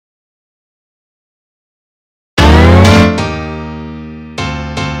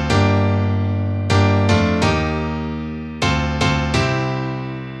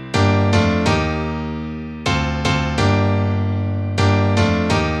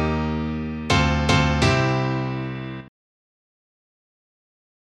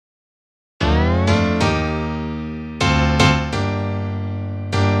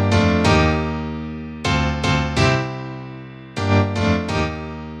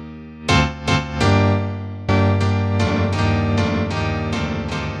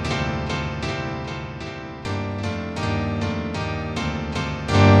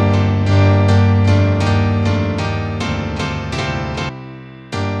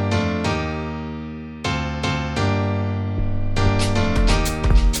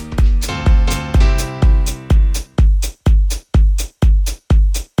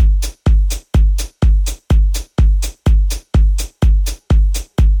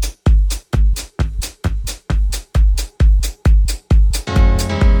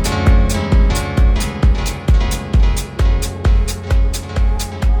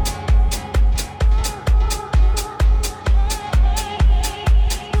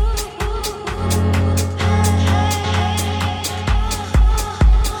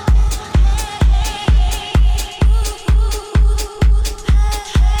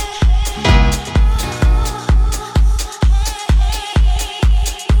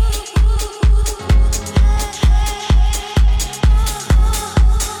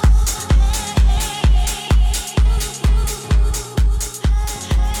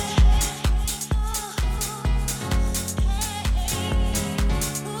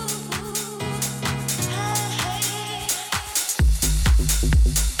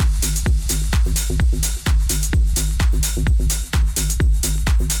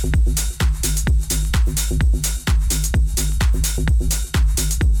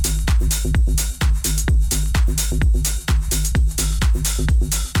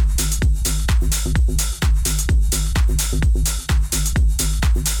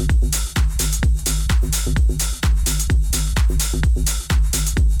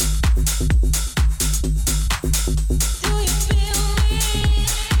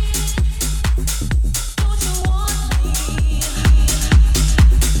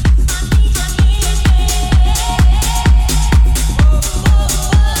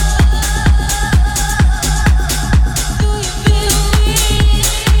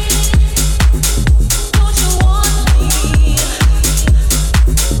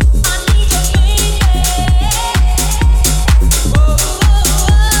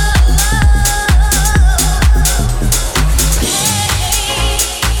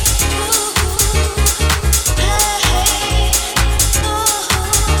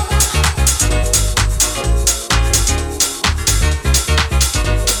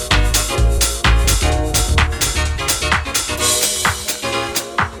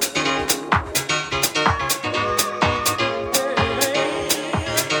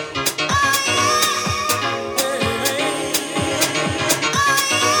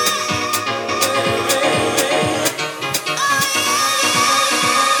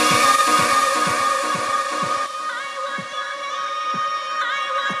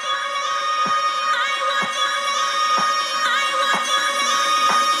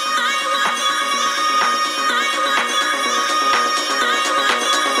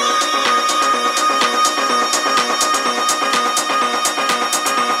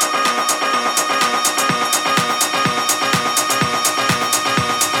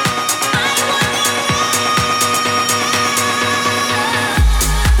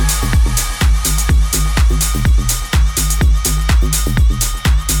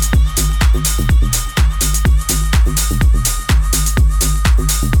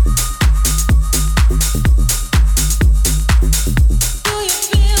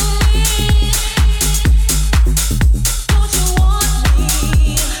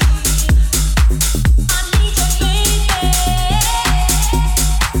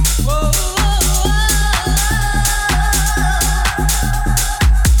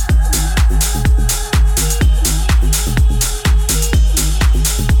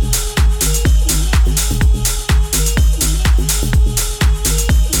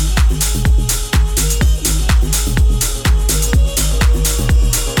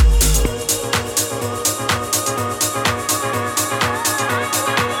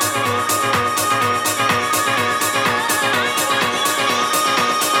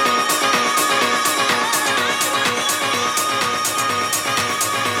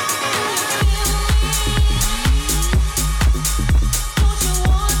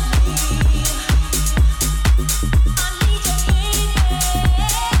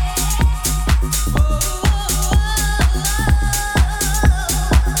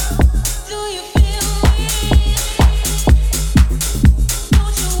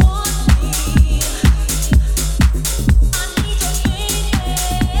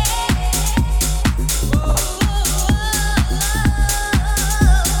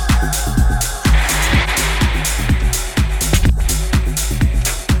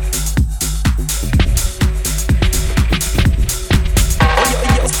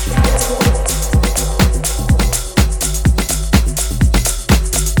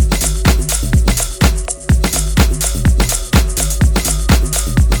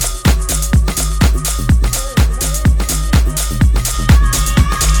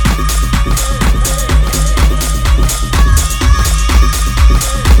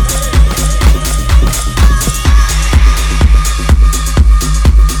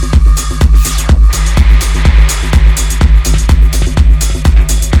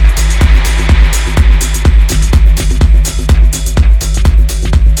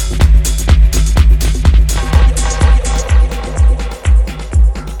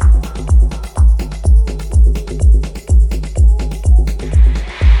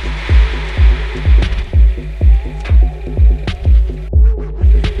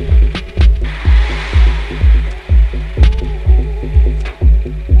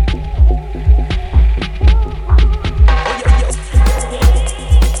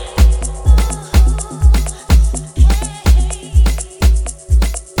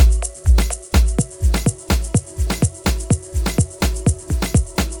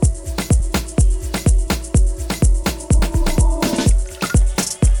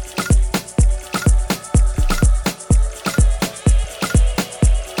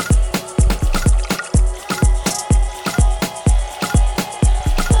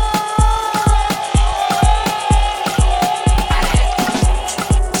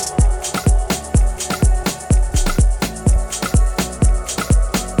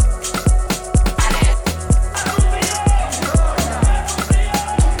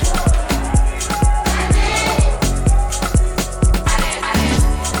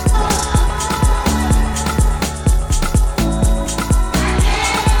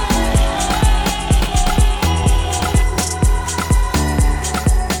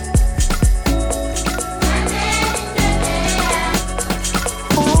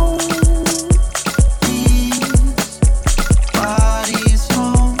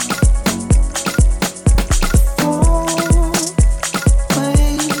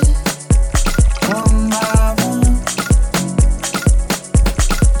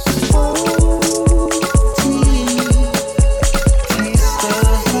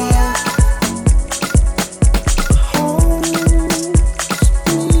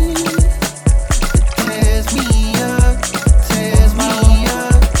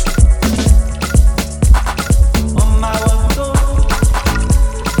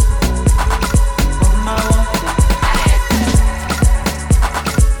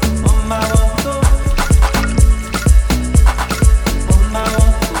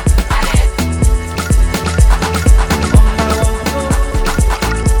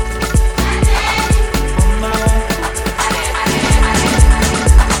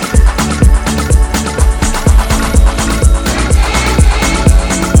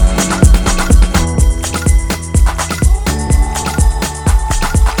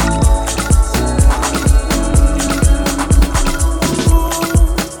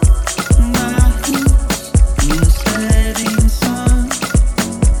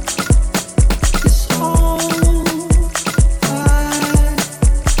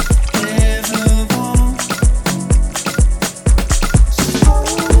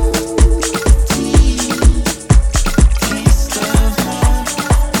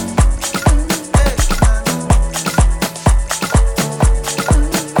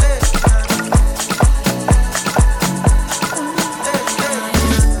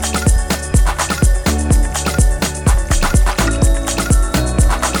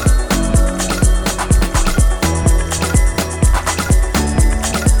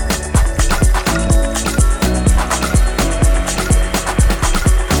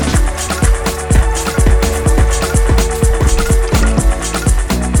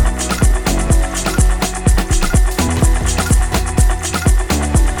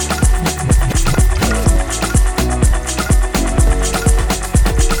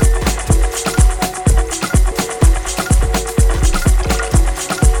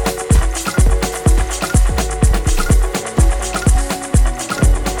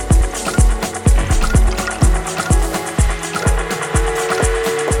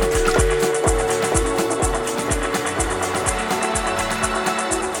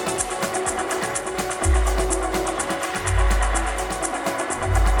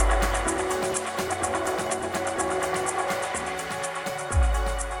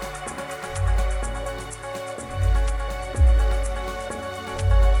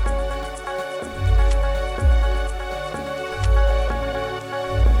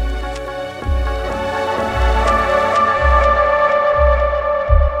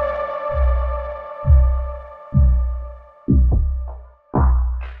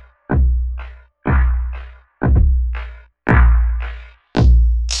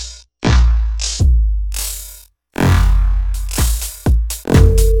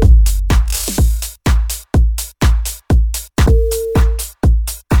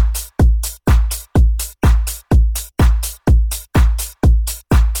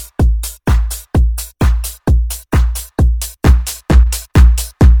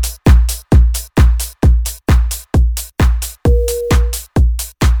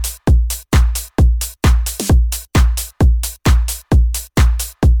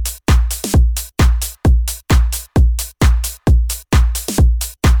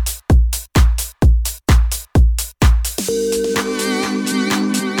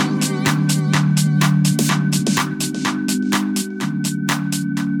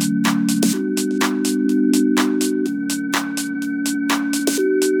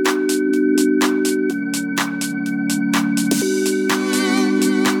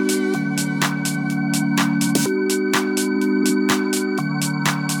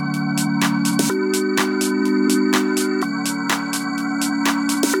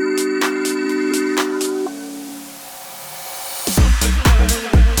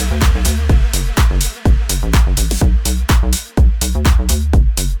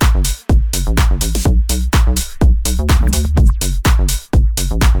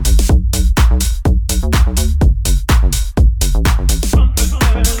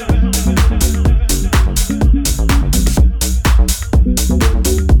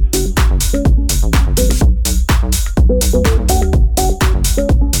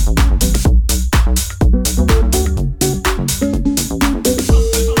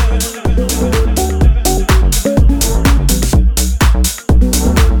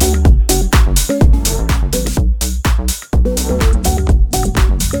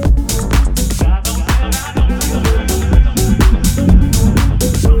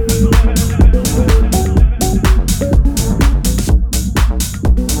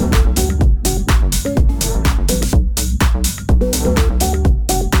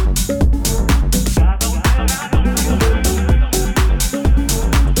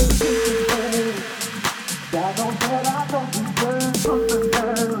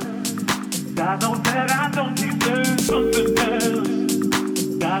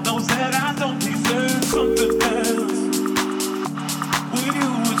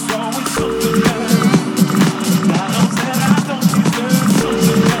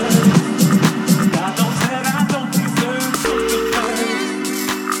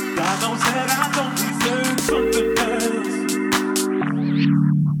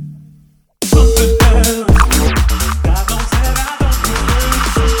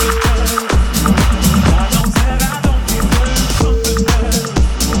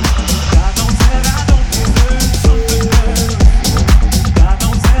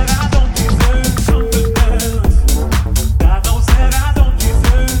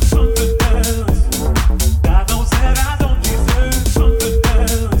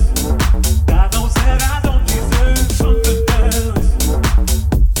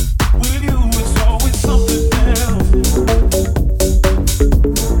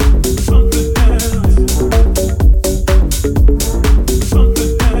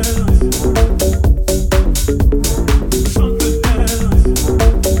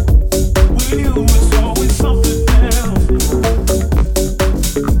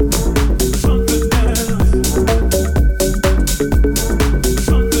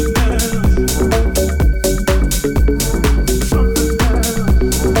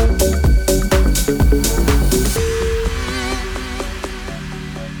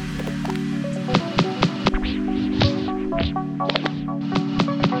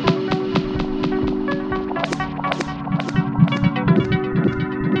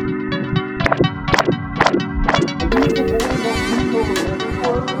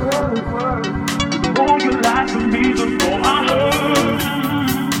The more you lied to me, the more I heard.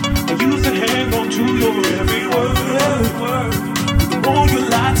 I used to hang on to your every word. The more you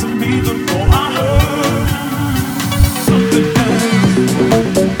lied to me, the more I heard. Something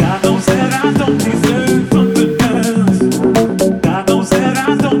else. God knows that I don't deserve something else. God knows that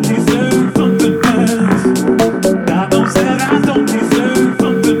I don't deserve something else. God knows that I don't deserve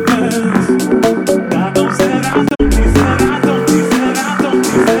something else. God knows that I don't deserve, I don't deserve, I don't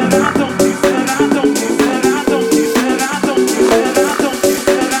deserve, I don't deserve.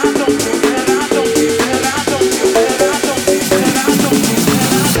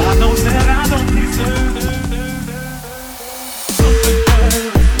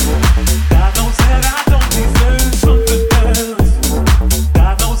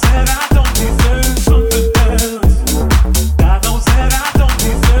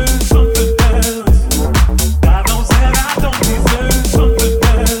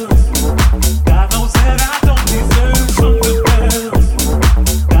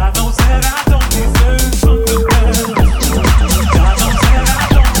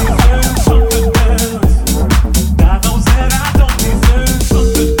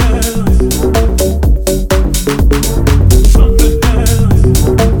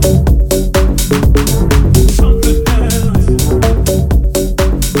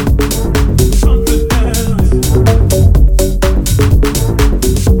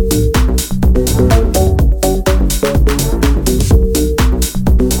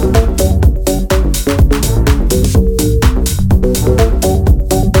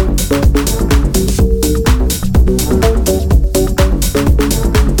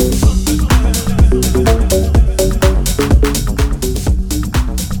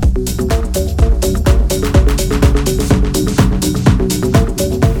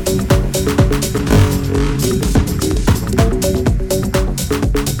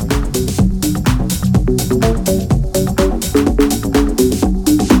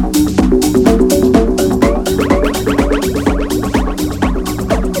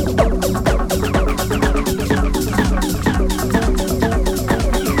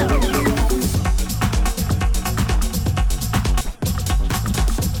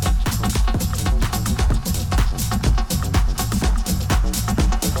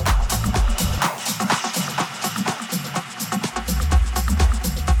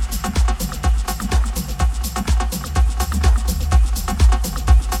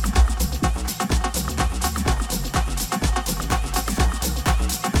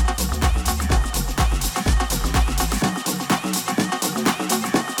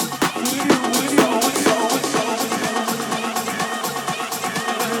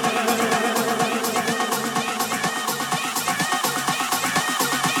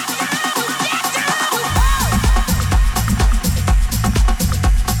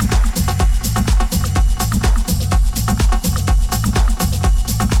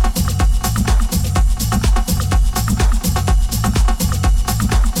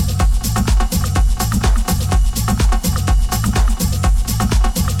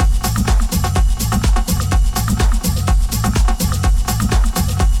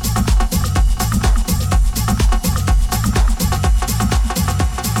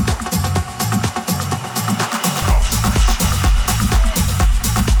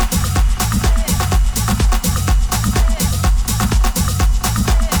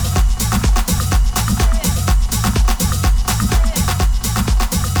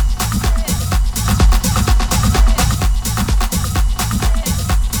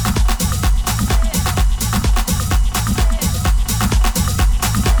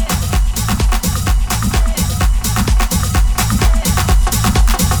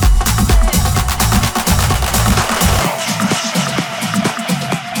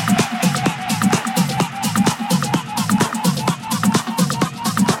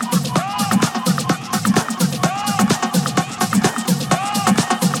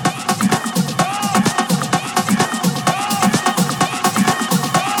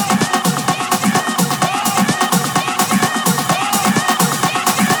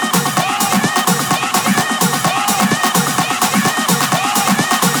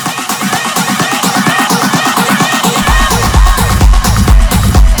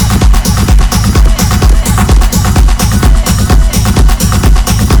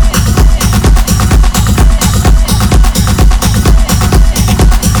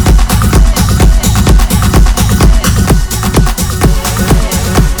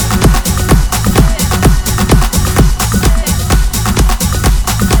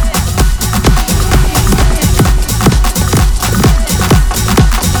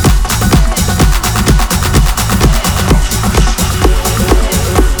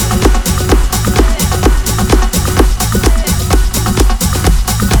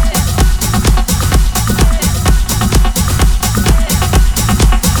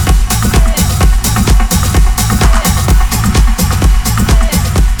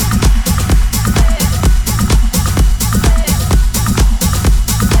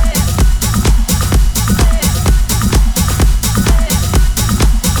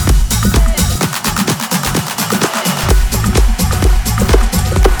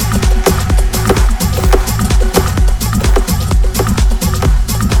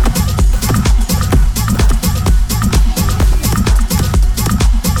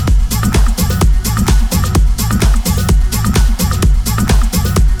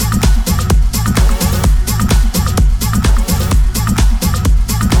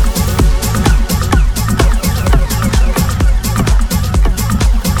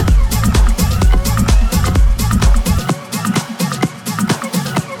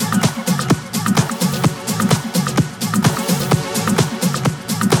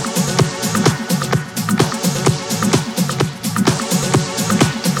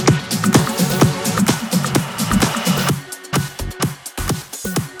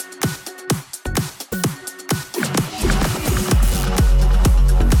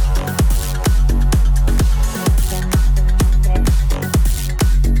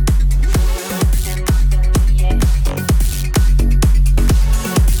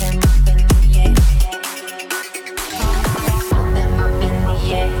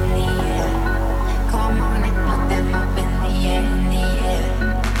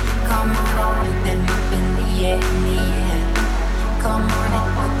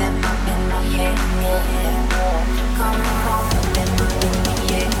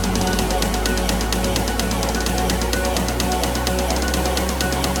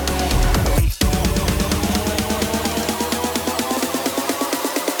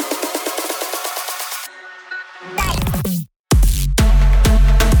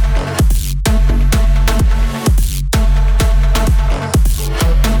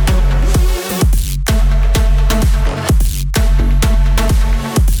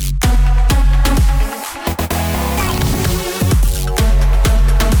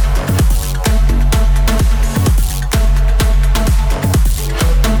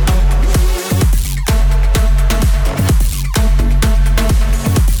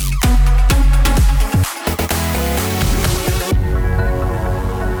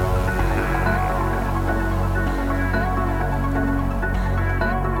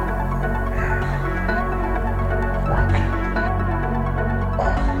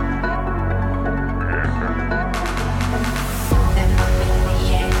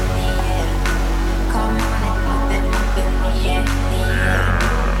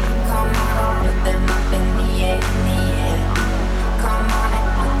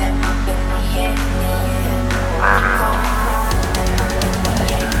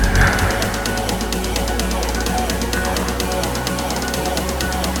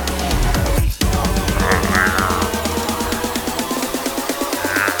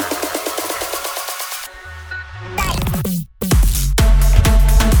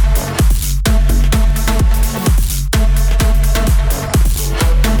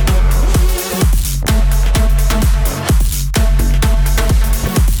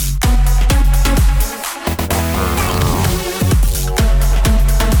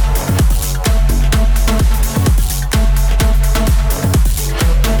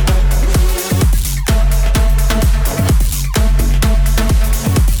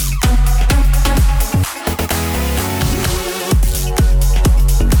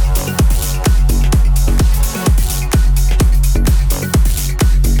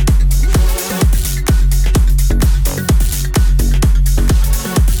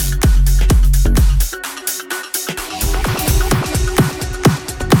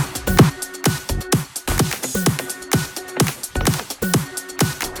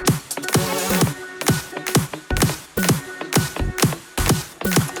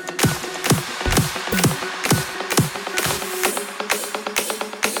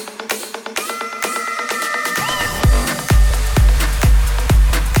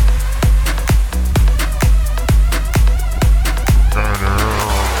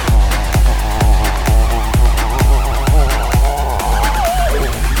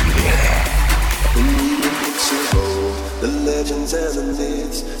 the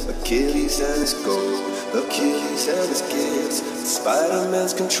myths, Achilles and his gold, Achilles and his gifts,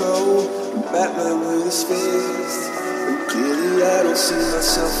 Spider-Man's control, Batman with his fists. And clearly I don't see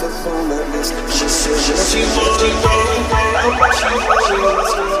myself upon that list. She said that she wanna go, I'm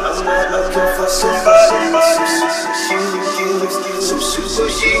not looking for somebody, some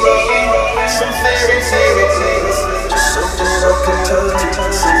superhero, some fairy tale place, just something I can turn to,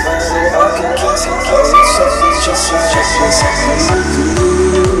 somebody I can kiss, something just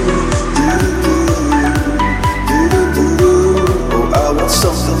oh, I want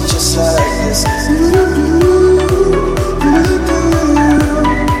something just like this.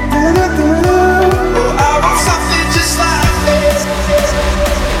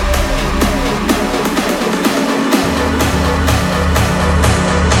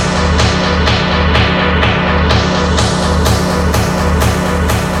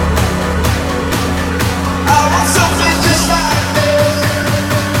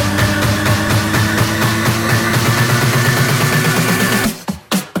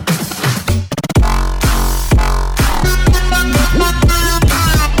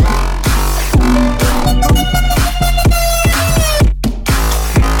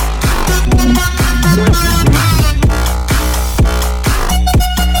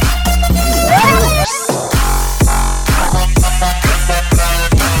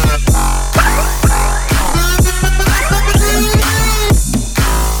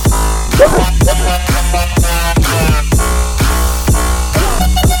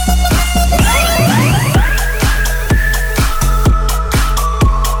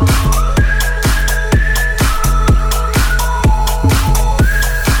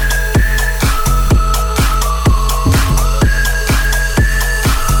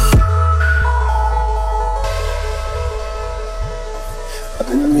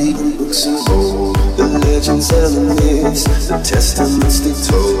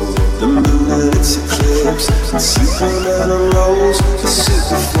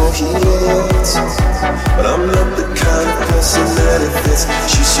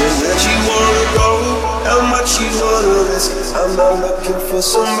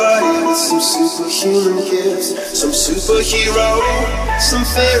 Some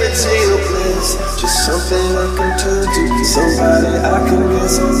fairy tale bliss, just something I can turn to, somebody I can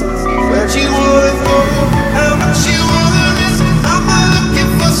miss. Where'd you wanna go? How much you wanna miss? I'm not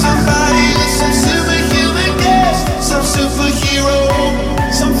looking for somebody with some superhuman gifts, some superhero,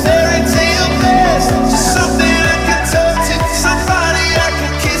 some fairy tale bliss, just something I can turn to, somebody I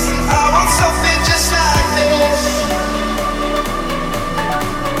can kiss. I want something just like this.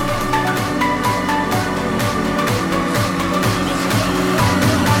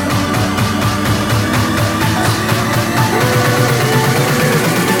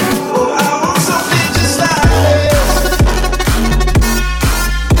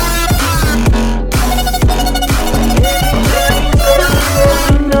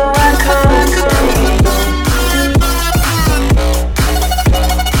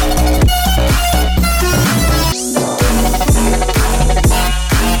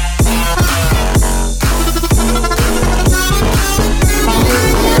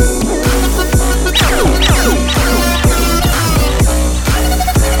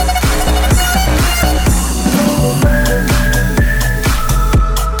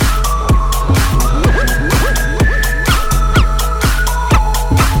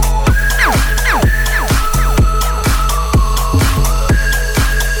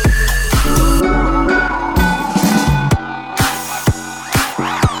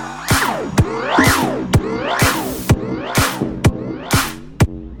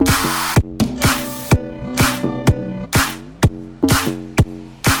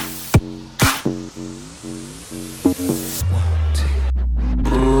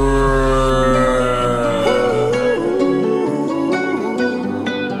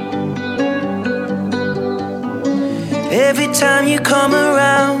 Every time you come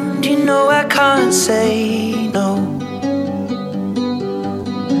around, you know I can't say no.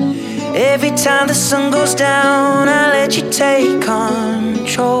 Every time the sun goes down, I let you take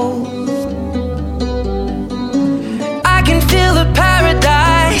control. I can feel the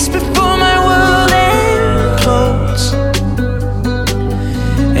paradise before my world implodes.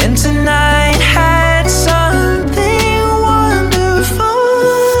 And tonight had something wonderful.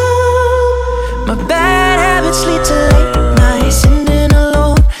 My bad habits lead to late nights, sitting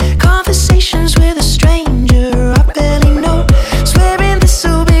alone, conversations with a stranger I barely know, swearing this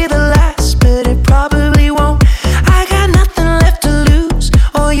will be the last, but it probably won't. I got nothing left to lose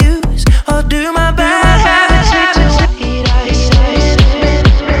or use.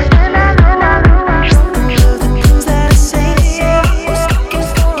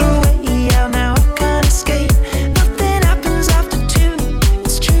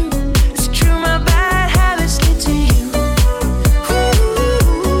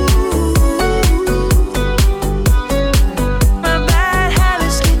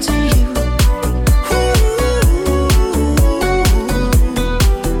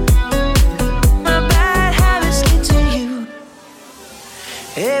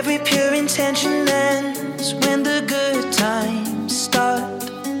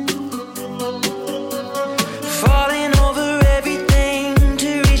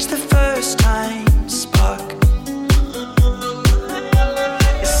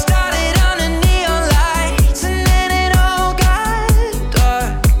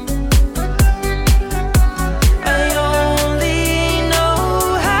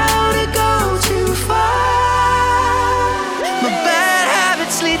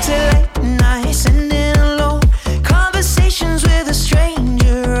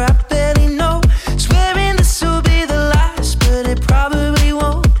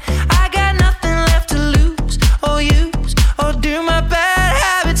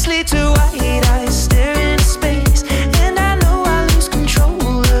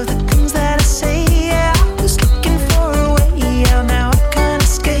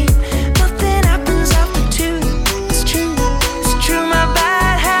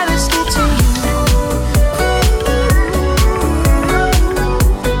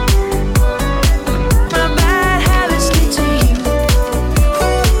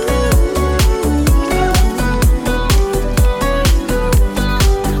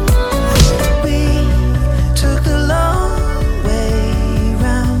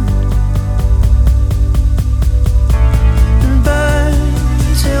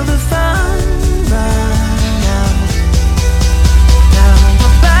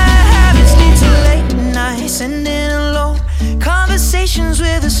 conversations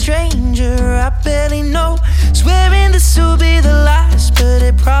with a stranger I barely know, swearing this will be the last, but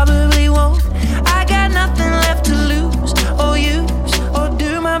it probably won't. I got nothing left to lose or use, or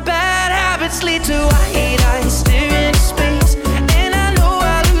do my bad habits lead to white eyes staring into space? And I know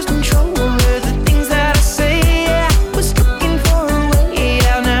I lose control over the things that I say. Yeah, I was looking for a way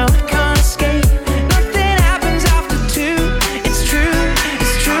out, now I can't escape. Nothing happens after two, it's true,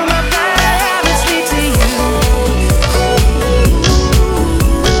 my bad habits lead to you.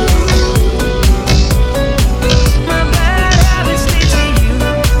 My bad habits lead to you.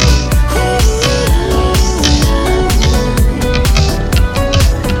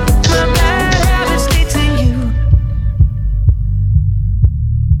 My bad habits lead to you.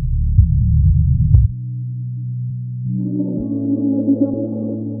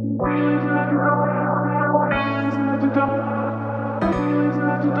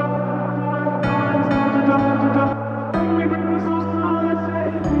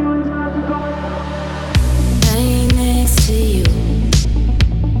 Lying next to you,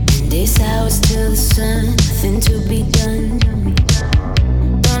 in these hours till the sun, nothing to be done.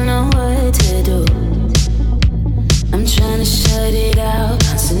 Don't know what to do. I'm trying to shut it out,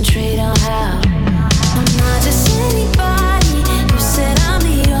 concentrate on how. I'm not just anybody. You said I'm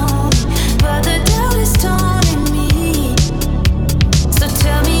the only, but the doubt is taunting me. So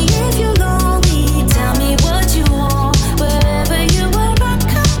tell me if you're lonely, tell me what you want. Wherever you are, I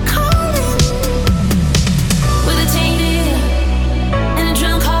come calling. With a tainted ear and a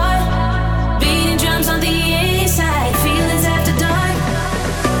drunk heart, beating drums on the inside, feelings after dark.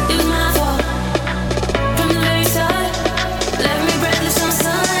 It was my fault from the very start. Left me breathless on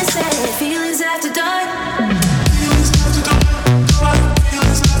sunset, feelings after dark.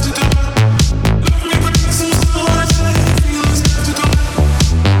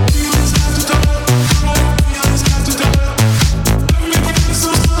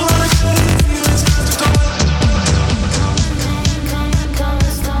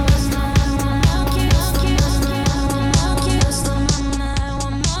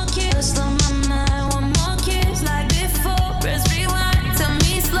 Like before, press rewind, tell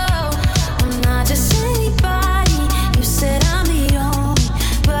me slow. I'm not just anybody. You said I'm the only,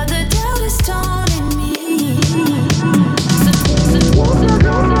 but the doubt is taunting me.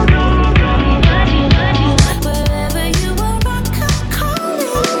 Wherever you are, I come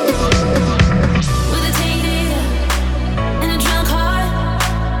calling. With a tainted ear and a drunk heart,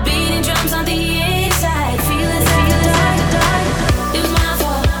 beating drums on the inside, feelings after dark. It was my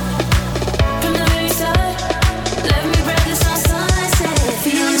fault from the very start. Left me breathless on sunset,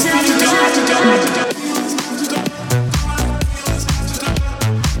 feelings after dark.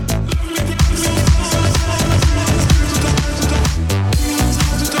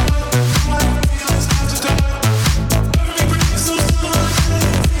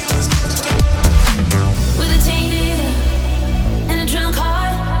 With a tainted ear and a drunk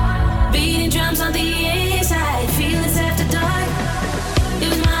heart, beating drums on the inside, feelings after dark. It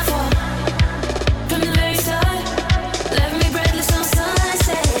was my fault from the very start. Left me breathless on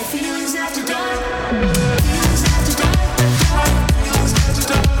sunset, feelings after dark. Feelings after dark. Feelings after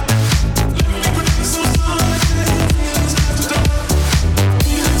dark. Feelings after dark.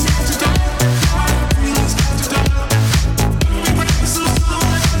 Feelings after dark.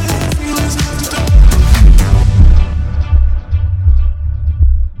 Feelings after dark.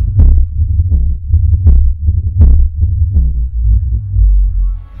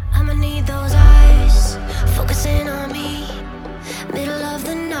 I'ma need those eyes focusing on me. Middle of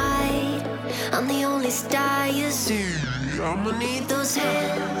the night, I'm the only star you see. I'ma need those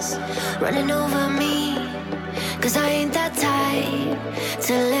hands running over me, 'cause I ain't that type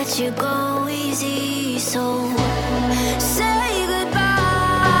to let you go easy. So say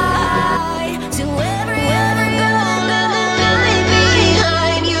goodbye to every other girl that lied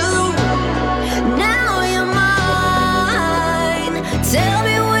behind you. Now you're mine. Tell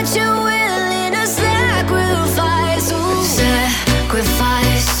me what you're willing to sacrifice. Ooh.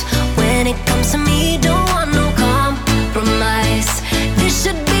 Sacrifice when it comes to me. Don't want no compromise. This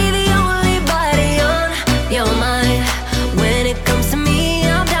should be the only body on your mind. When it comes to me,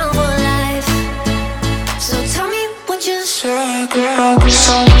 I'm down for life. So tell me what you sacrifice.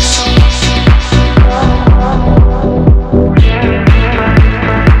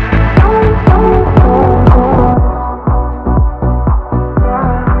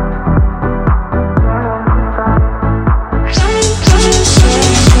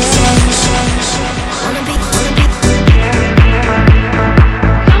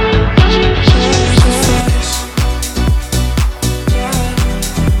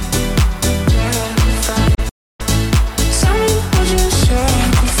 Tell me what you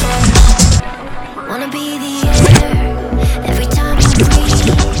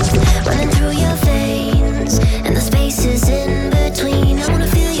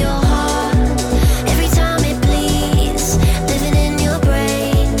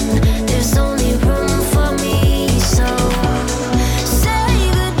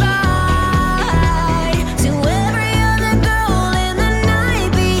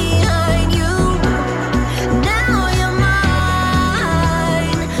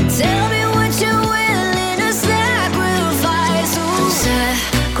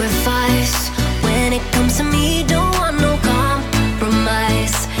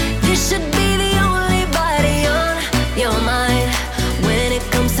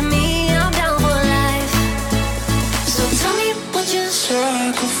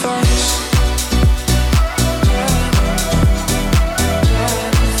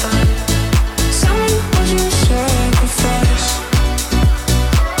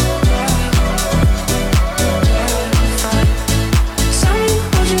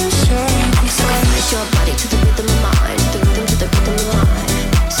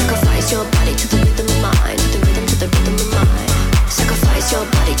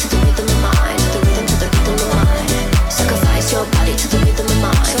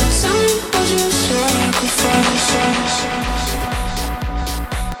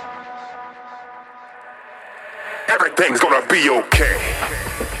be okay.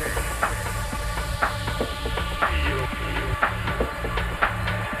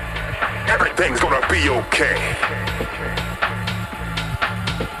 Everything's gonna be okay.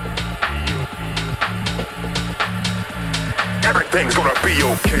 Everything's gonna be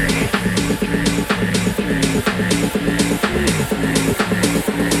okay.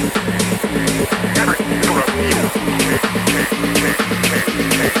 Everything's gonna be okay.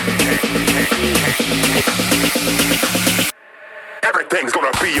 Everything's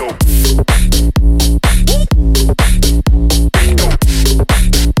gonna be okay.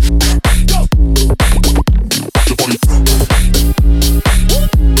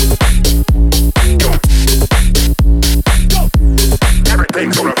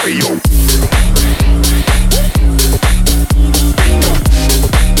 Everything's gonna be okay.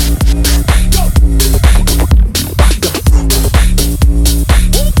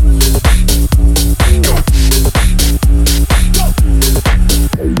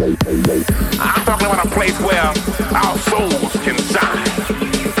 I'm talking about a place where our souls can shine.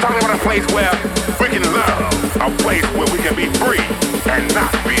 Talking about a place where we can love. A place where we can be free and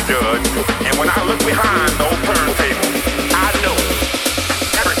not be judged. And when I look behind those turntables, I know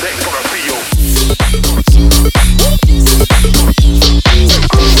everything's gonna be okay.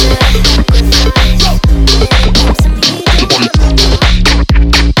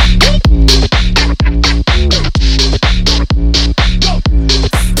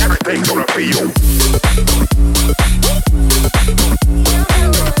 Everything's gonna be okay.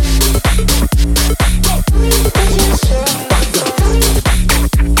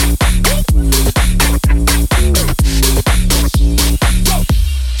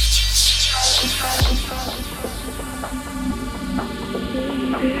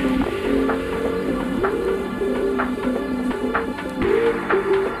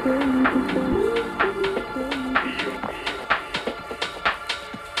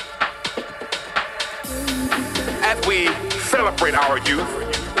 As we celebrate our youth,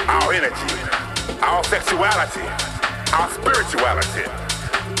 our energy, our sexuality, our spirituality,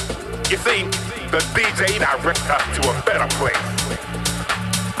 you see, the DJ directs us to a better place.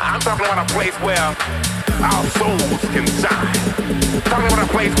 I'm talking about a place where our souls can shine. Talking about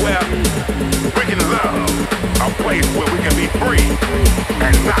a place where we can love. A place where we can be free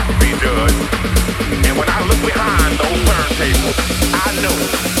and not be judged. And when I look behind those turntables, I know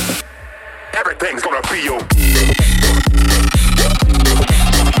everything's gonna be okay.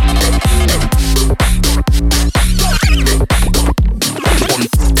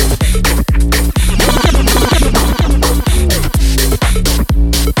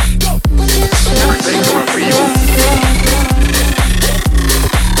 Everything's gonna be okay.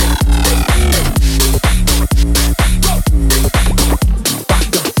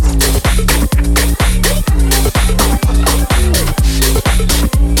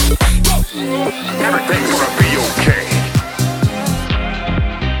 Everything's gonna be okay.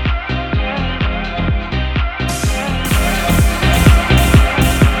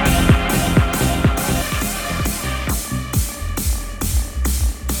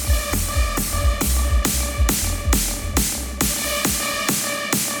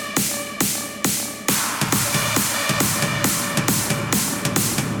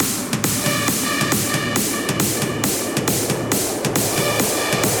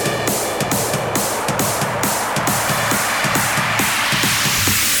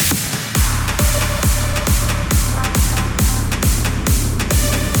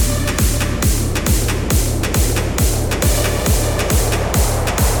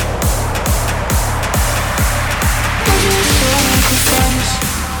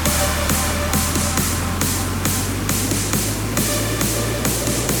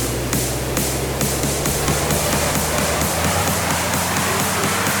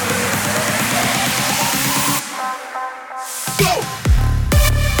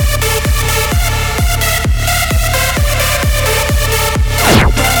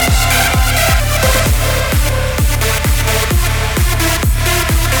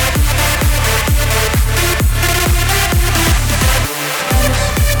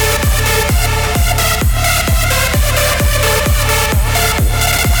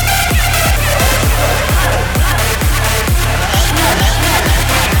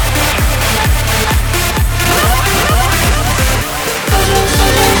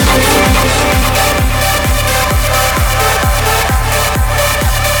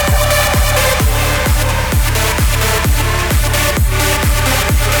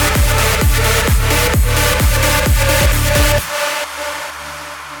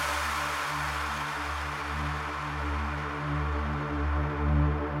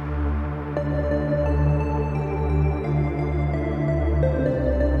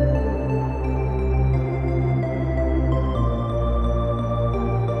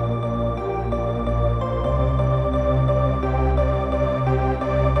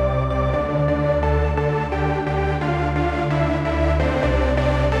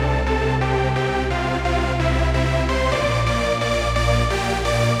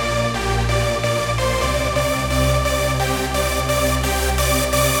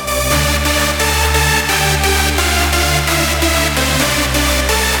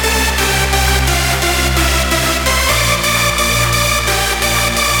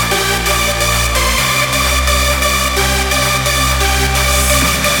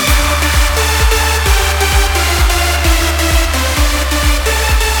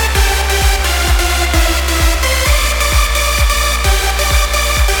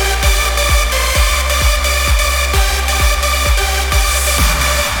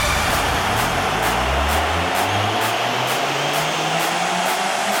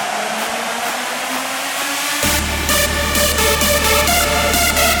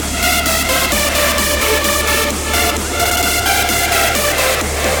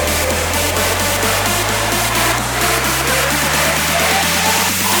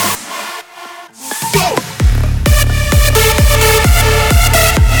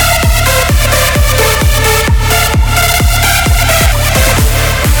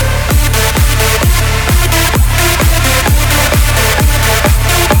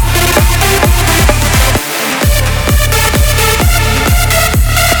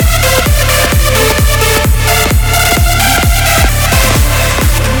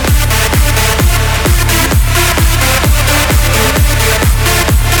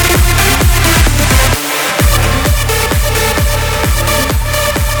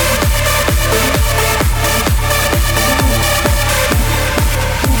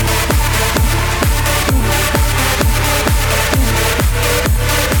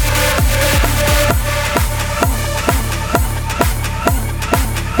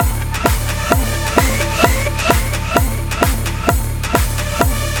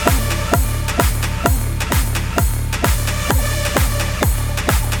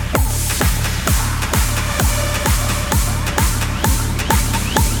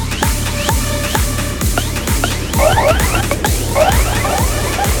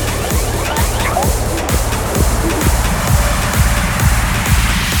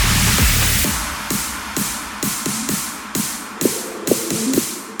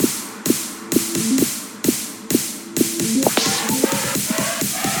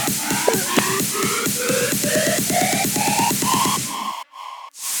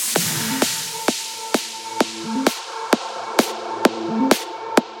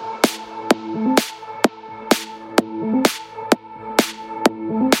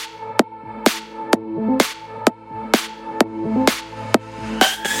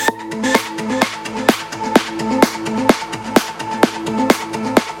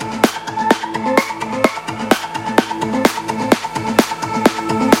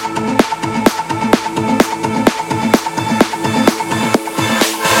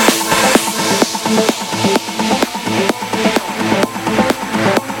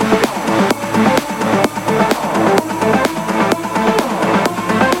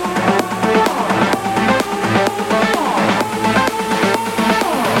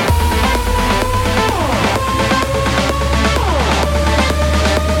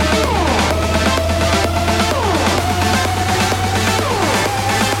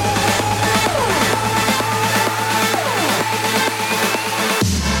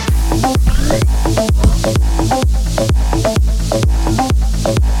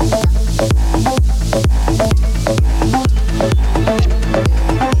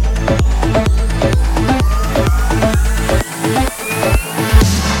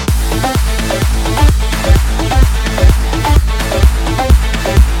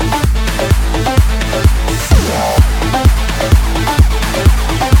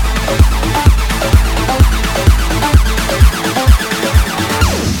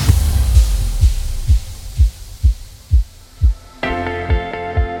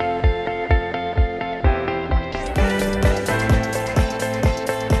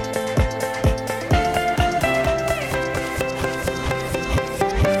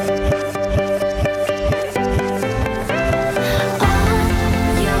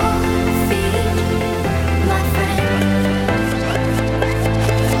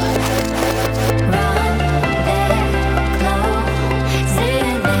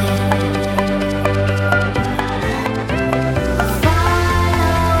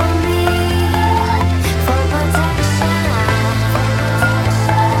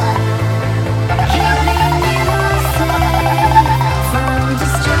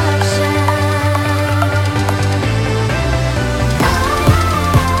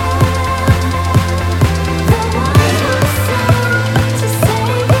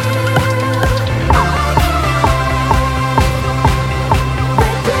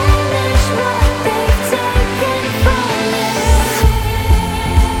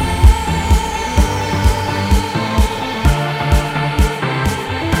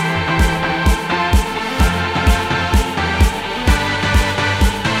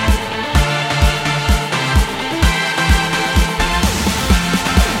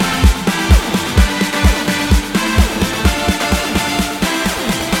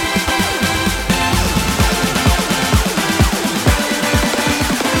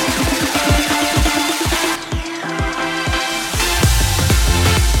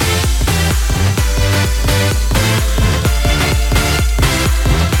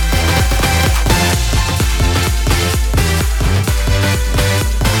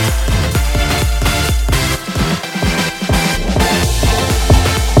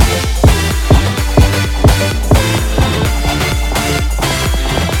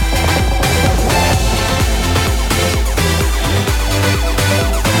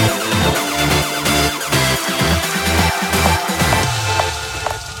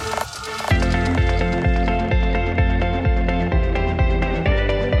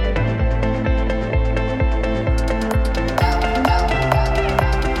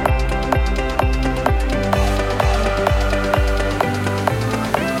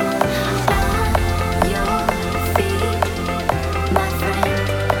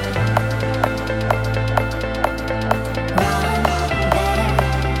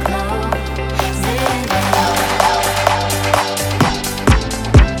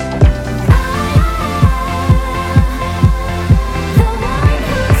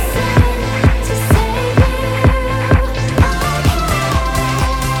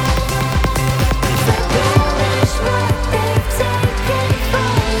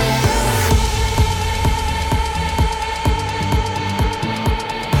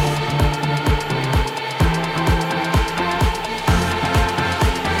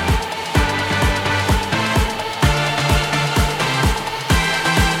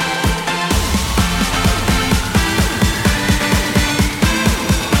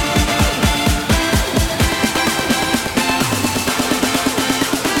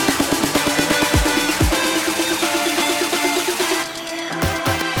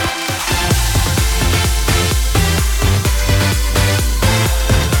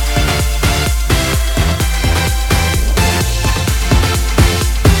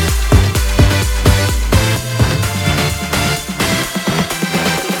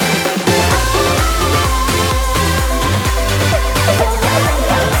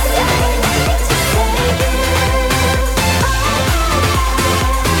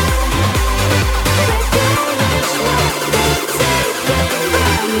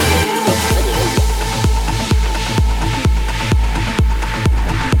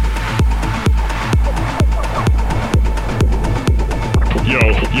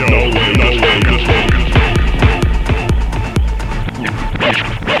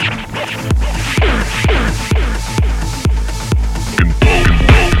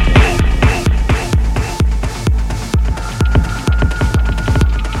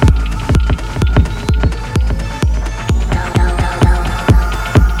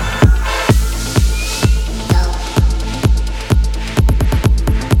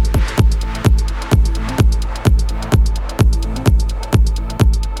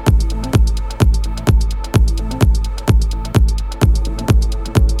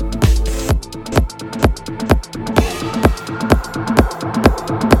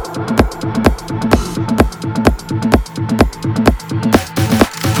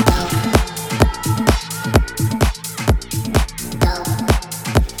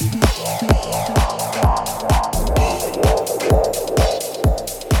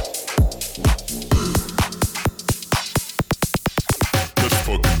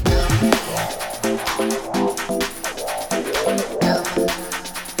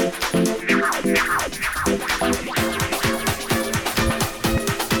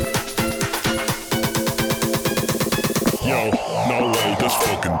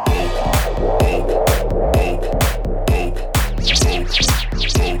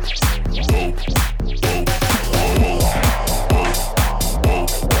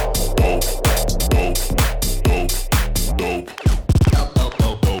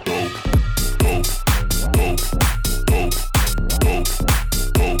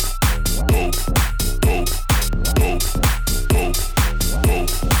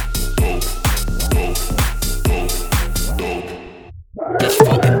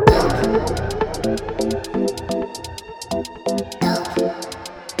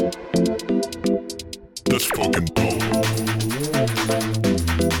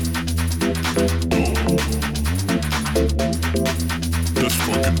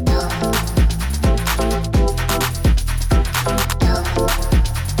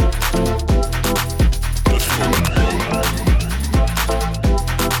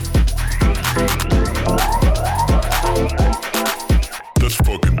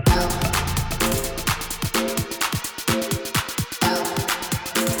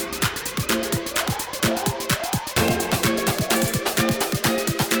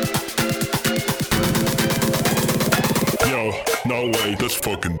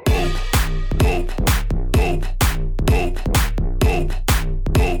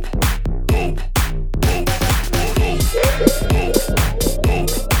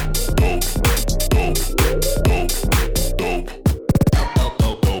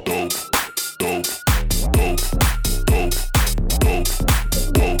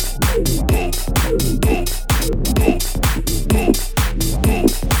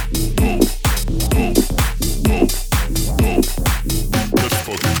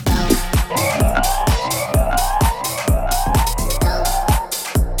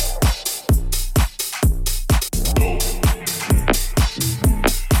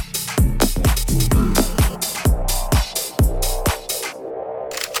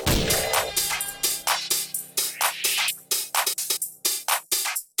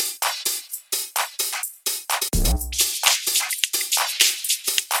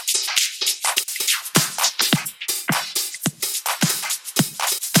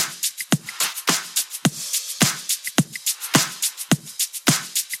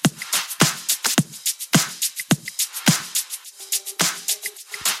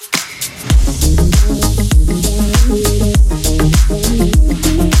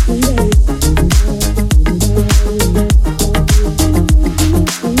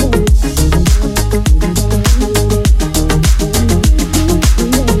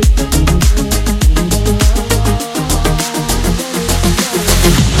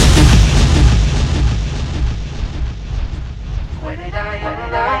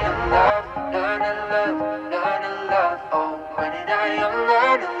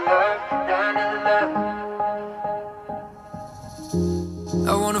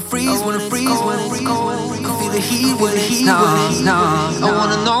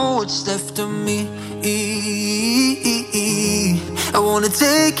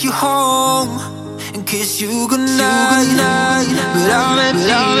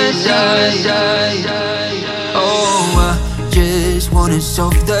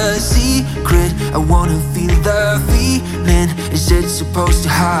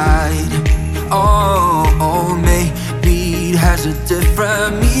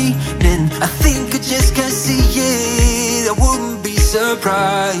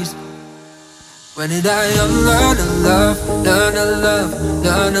 When did I unlearn to love, learn to love,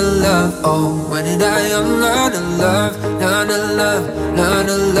 learn to love? Oh, when did I unlearn to love, learn to love, learn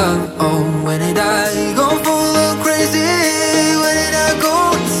to love? Oh, when did I go full crazy? When did I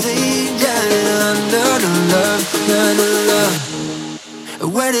go insane? Yeah, learn to love, learn to love.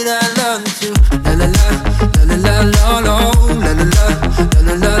 When did I learn to la la la, la la la la la, la la la, la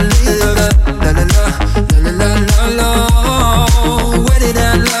la la la la, la la la, la la la la. When did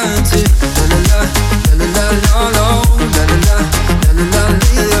I learn to la la la, la la la la la, la la la, la la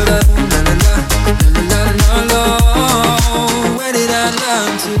la la, la la la, la la. When did I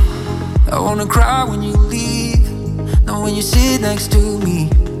learn to? I wanna cry when you leave, not when you sit next to me,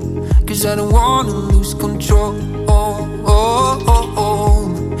 'cause I don't wanna lose control.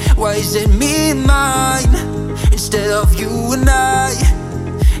 Why is it me and mine instead of you and I?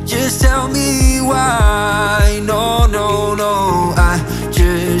 Just tell me why. No, no, no, I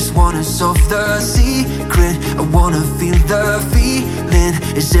just wanna solve the secret. I wanna feel the feeling.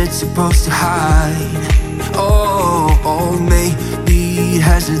 Is it supposed to hide? Oh, maybe it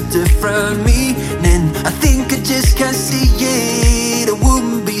has a different meaning. I think I just can't see it. I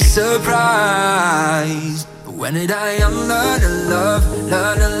wouldn't be surprised. When did I unlearn to love,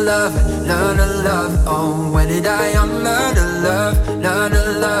 learn to love, learn to love? Oh, when did I unlearn to love, learn to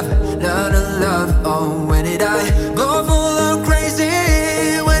love, learn to love? Oh, when did I go full of crazy?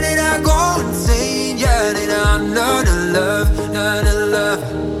 When did I go insane? Yeah, did I unlearn to love, learn to love?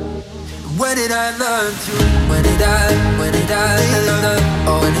 When did I learn to? When did I learn?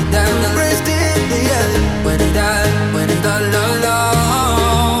 Oh, when did I learn? Rest in the air. When did I learn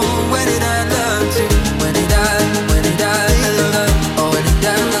love? When did I learn to? When did I learn? Oh, when did I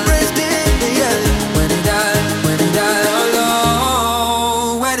learn? Rest in the air. When did I learn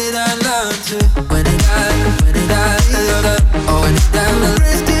love? When did I learn to? When did I learn? Oh, when did I learn?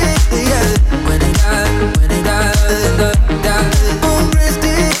 Rest in the air. When did I learn? Oh, rest in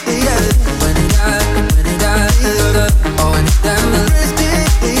the air. When did I learn? Oh, when did I learn? Rest in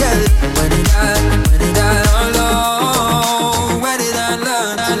the air. When did I learn? When did I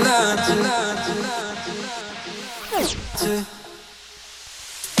learn to learn to?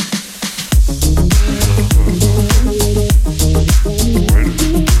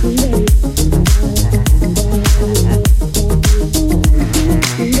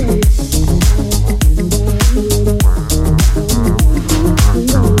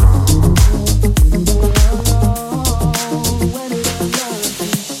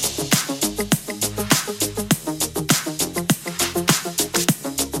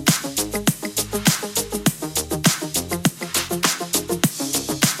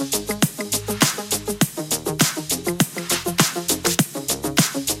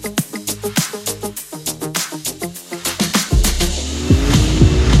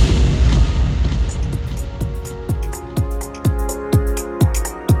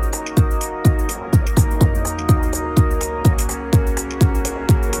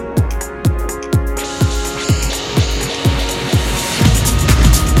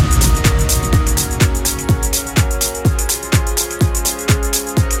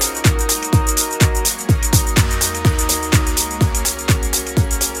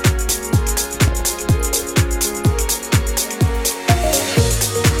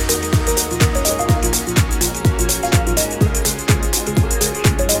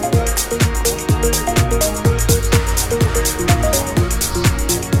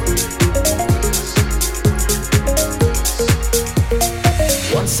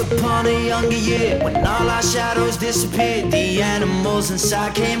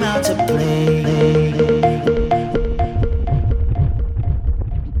 Inside came out to play.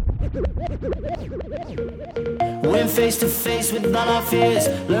 Went face to face with all our fears,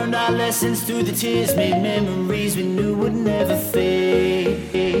 learned our lessons through the tears, made memories we knew would never fade.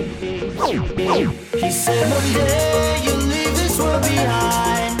 He said one day you'll leave this world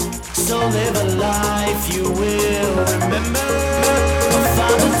behind, so live a life you will remember. My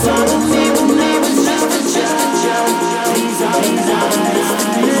father told me when he was just a child, he's out.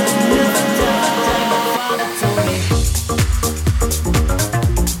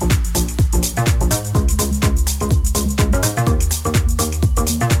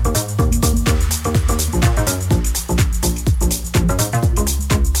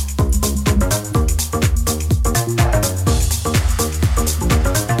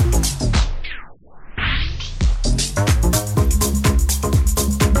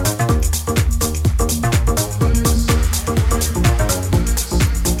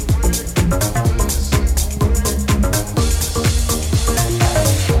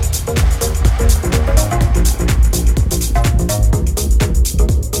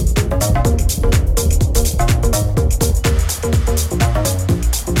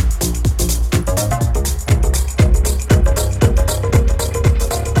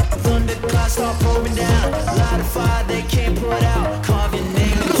 start pouring down. Light a fire they can't put out. Carve your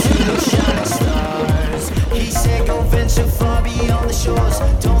name into those shining stars. He said go venture far beyond the shores.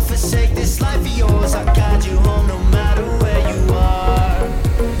 Don't forsake this life of yours. I'll guide you home no matter where you are.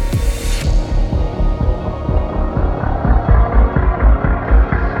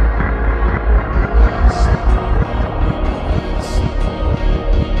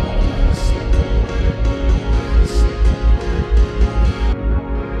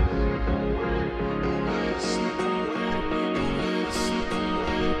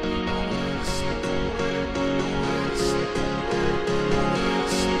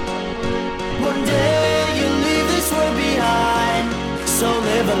 One day you'll leave this world behind, so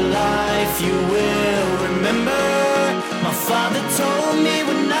live a life you will remember. My father told me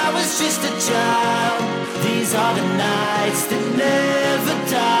when I was just a child, these are the nights that never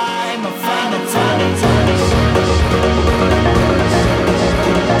die. My father told me.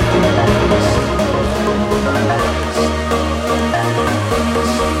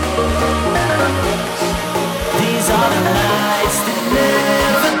 These are the nights that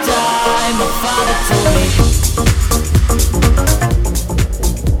never die. My father told me.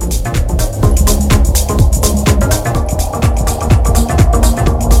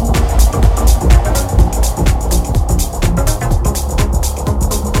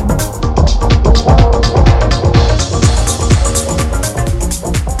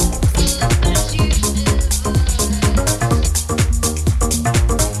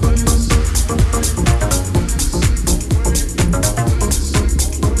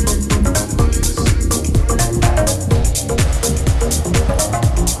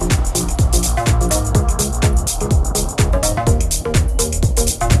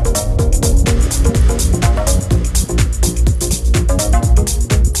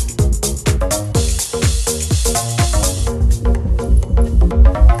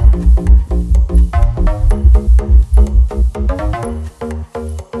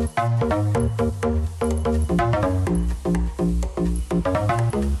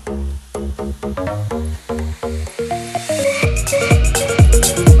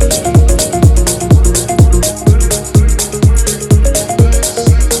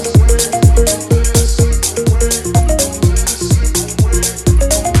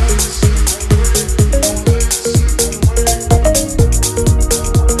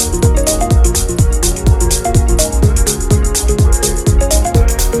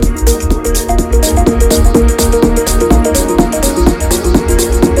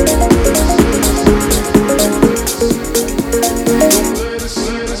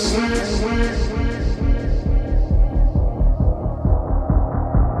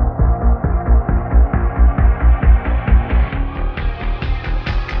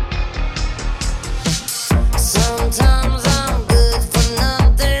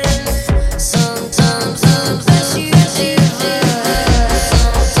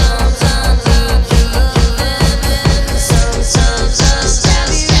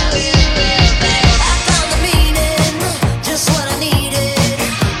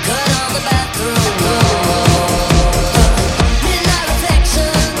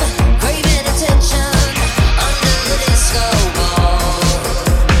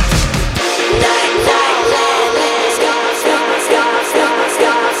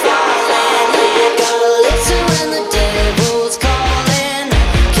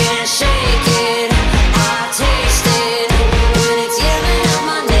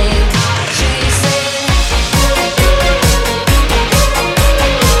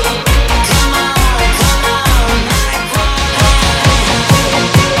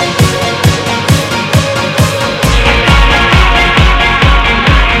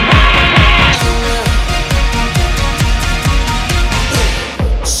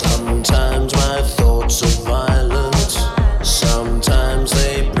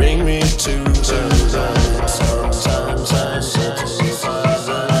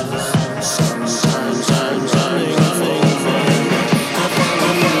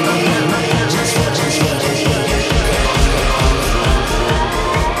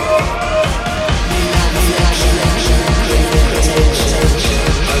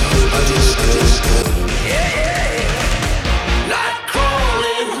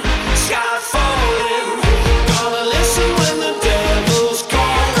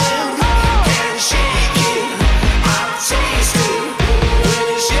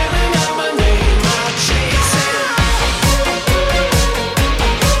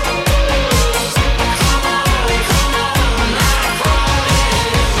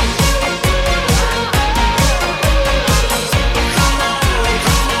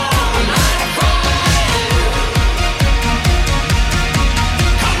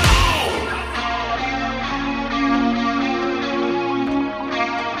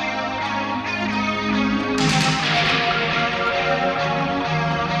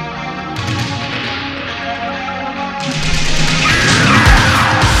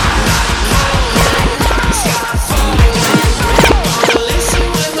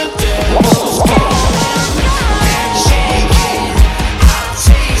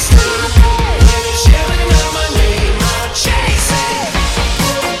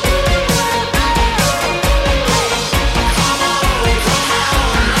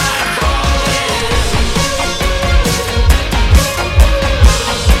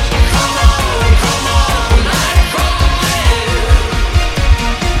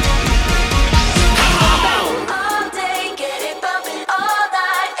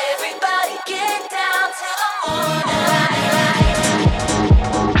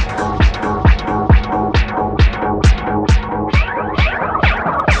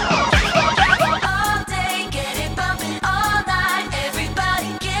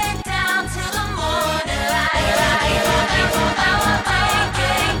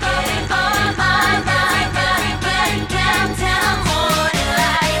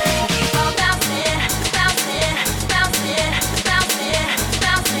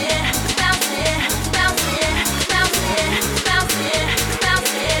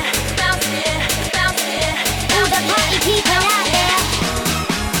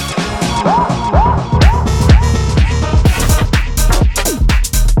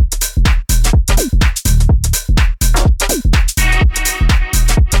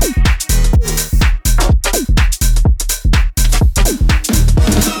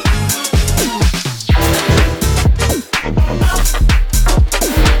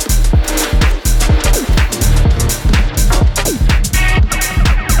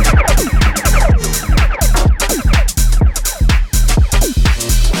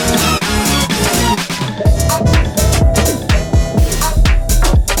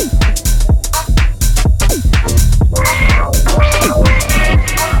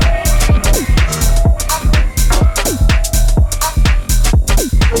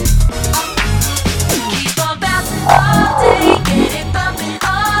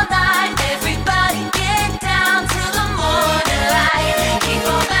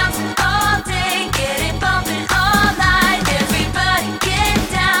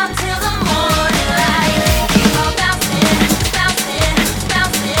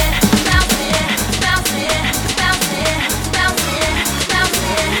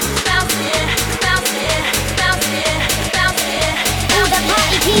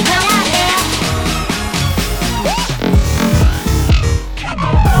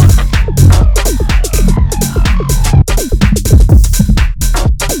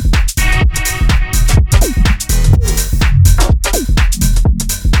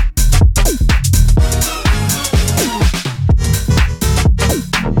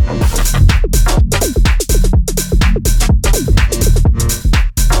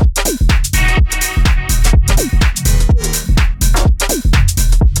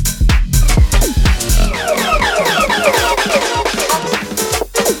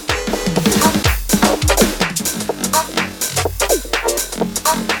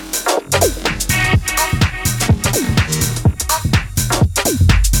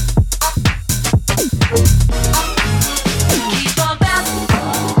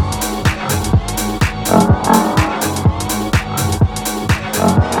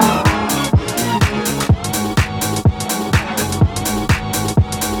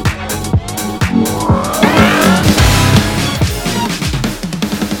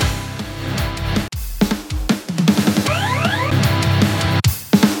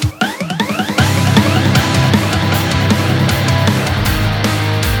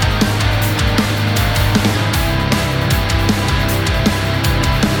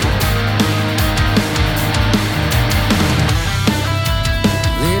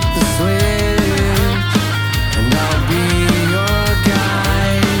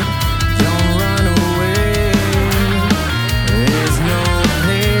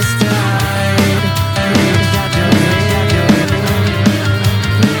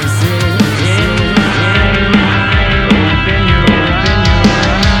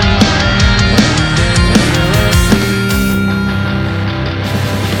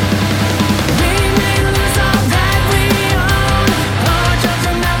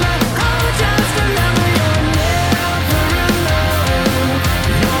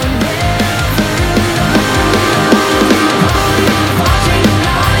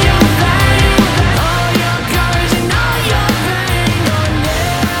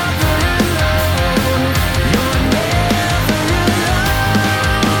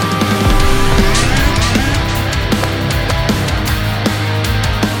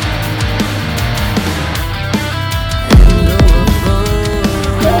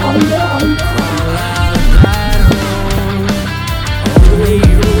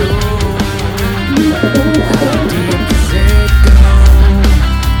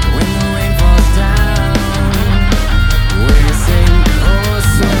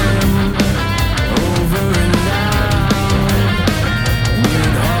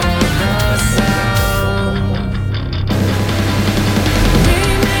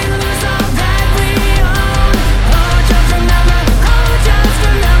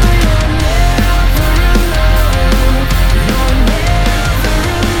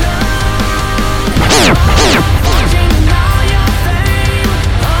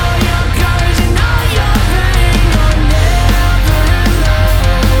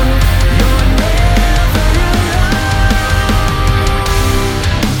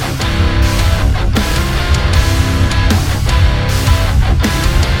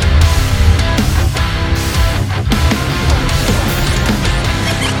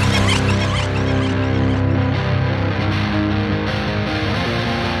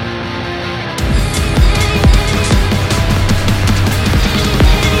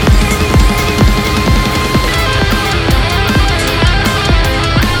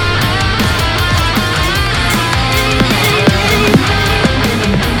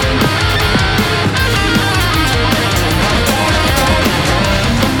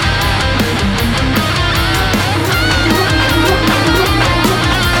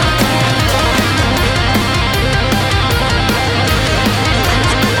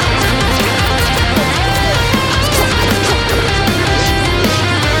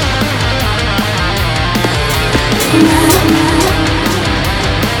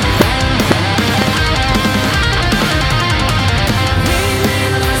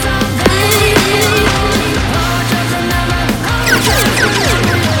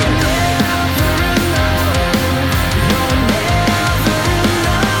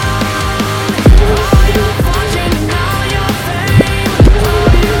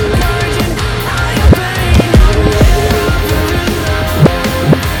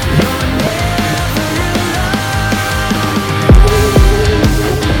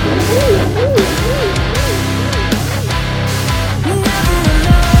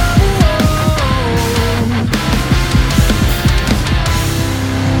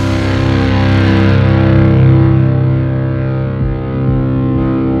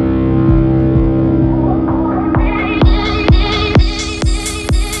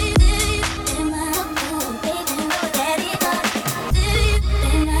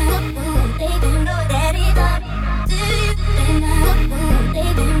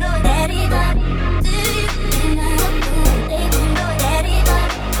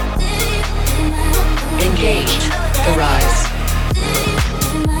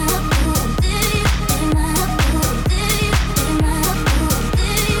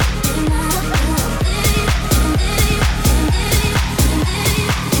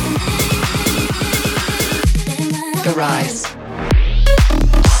 rise.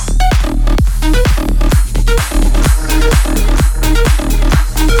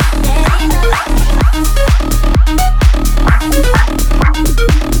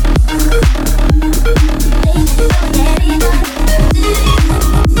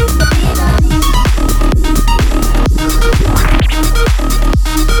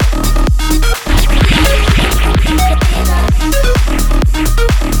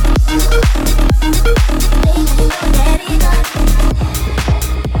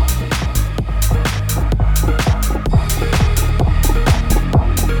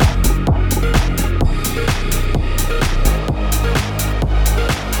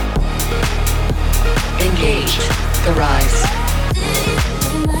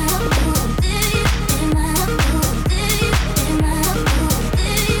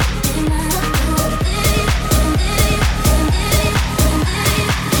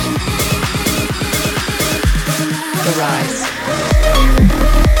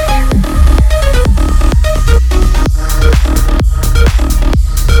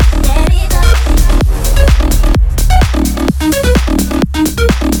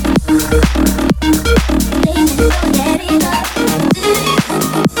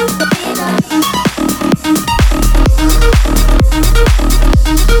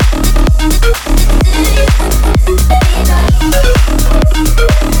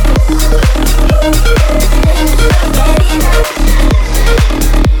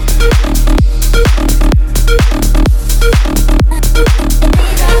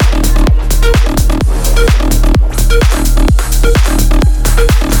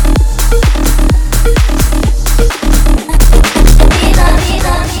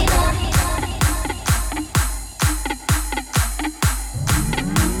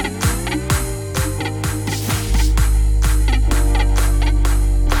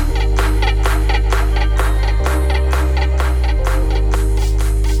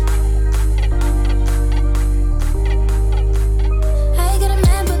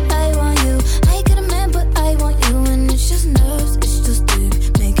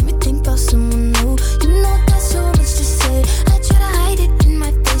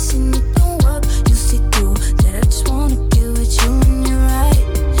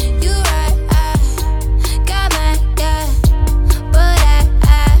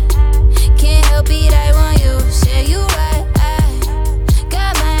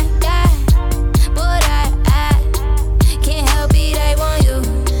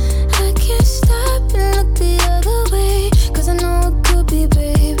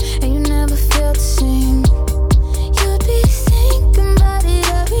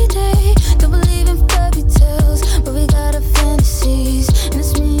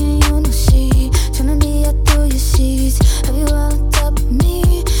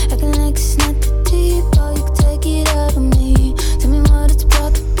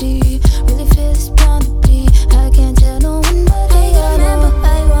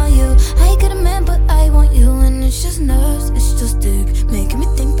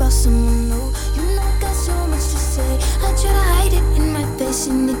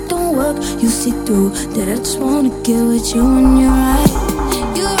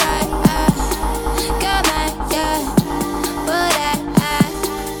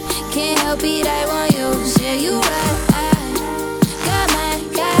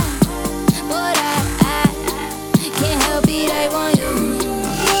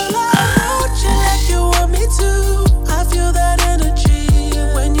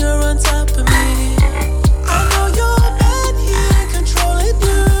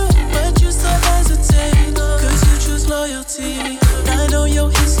 I know your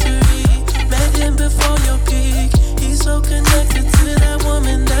history. Met him before your peak. He's so connected to that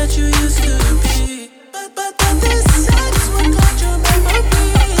woman that you used to be.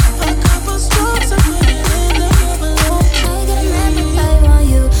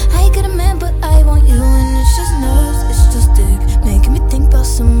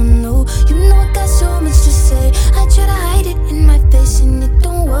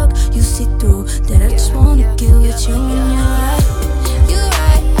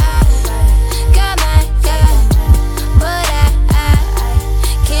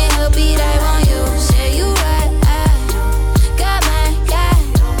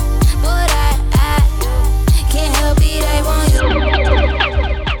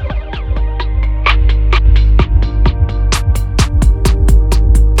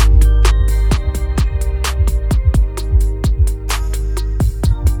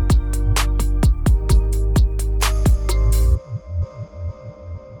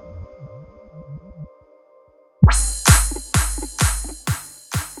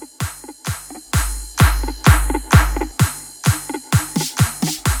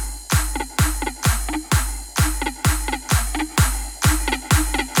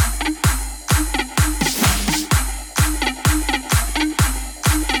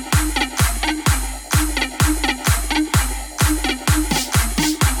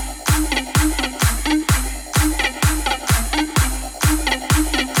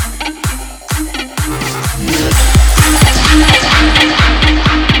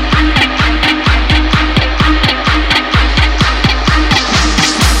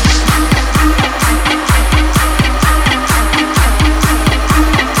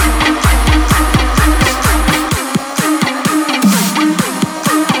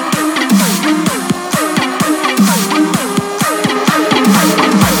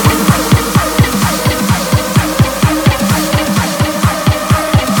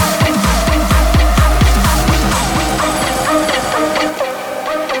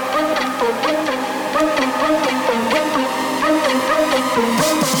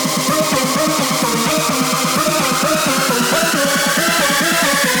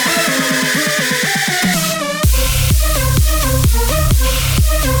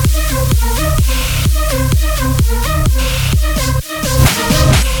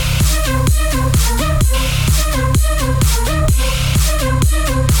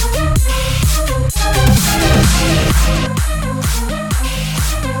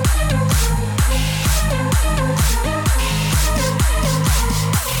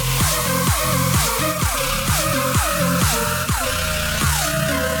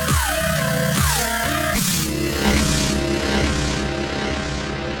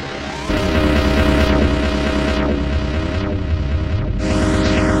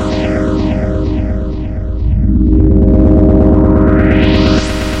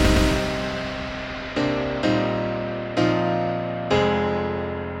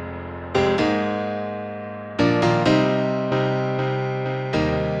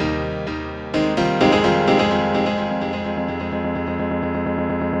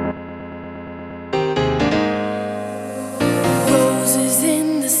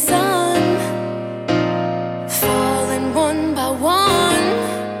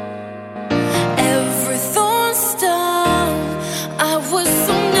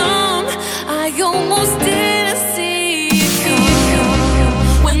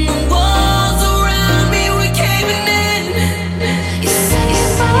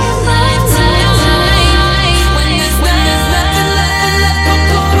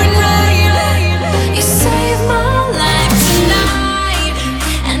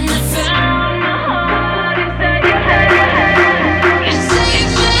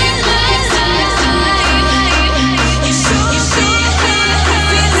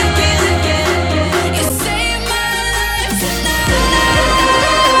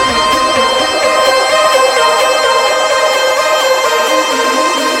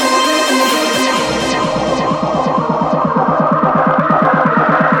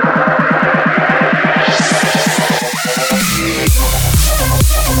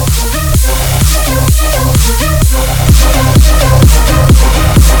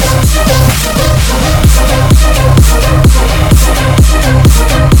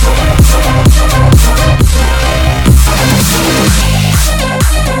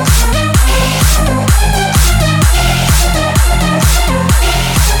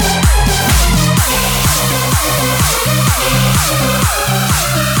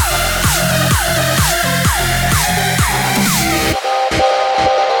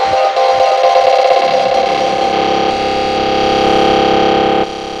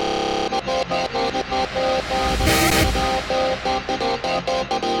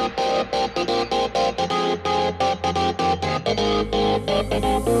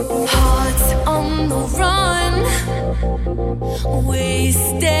 Hearts on the run,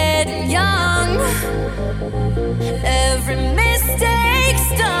 wasted and young. Every mistake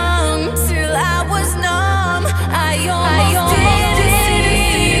stung till I was numb. I almost didn't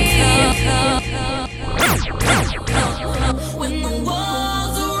see when the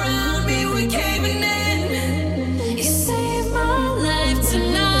walls around me were caving in. You saved my life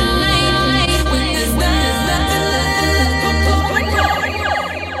tonight. When there's nothing left,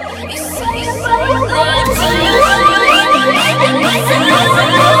 you saved my life tonight.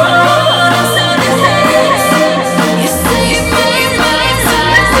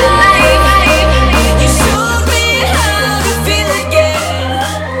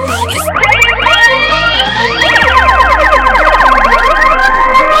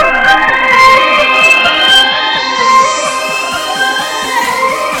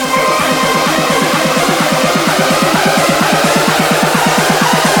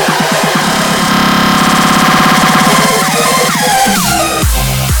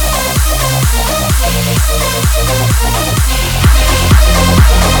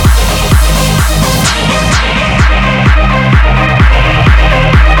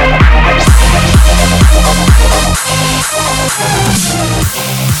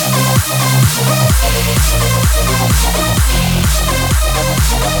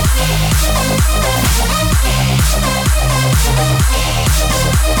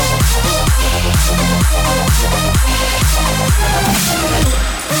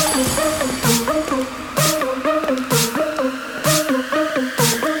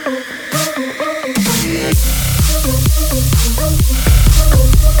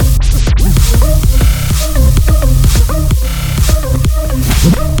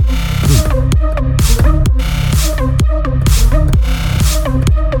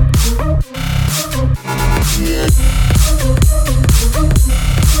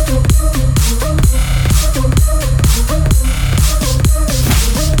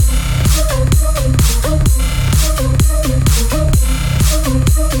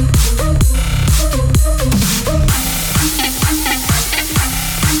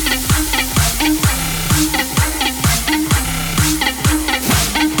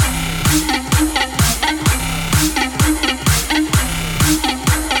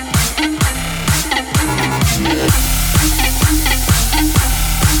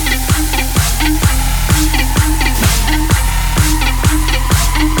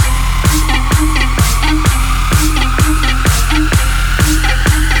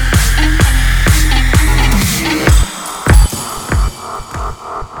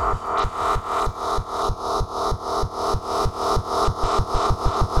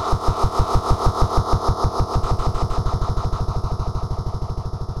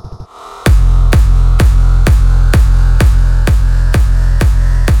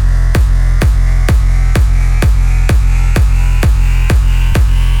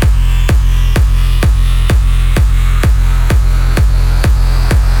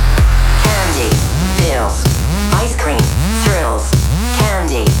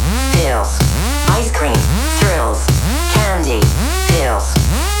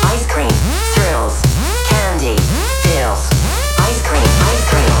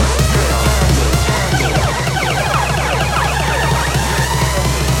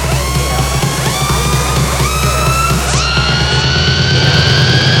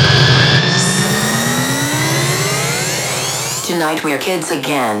 Tonight we're kids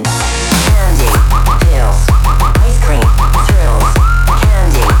again. Candy, pills, ice cream, thrills.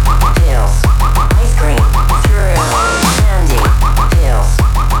 Candy, pills, ice cream, thrills. Candy, pills,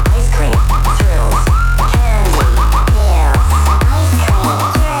 ice cream, thrills. Candy, pills, ice cream,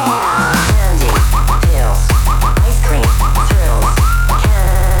 thrills. Candy, pills, ice cream, thrills. Candy, pills, ice cream, thrills.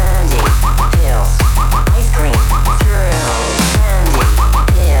 Candy, pills, ice cream, thrills. Candy,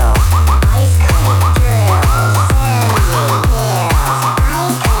 pills, ice cream, thrills.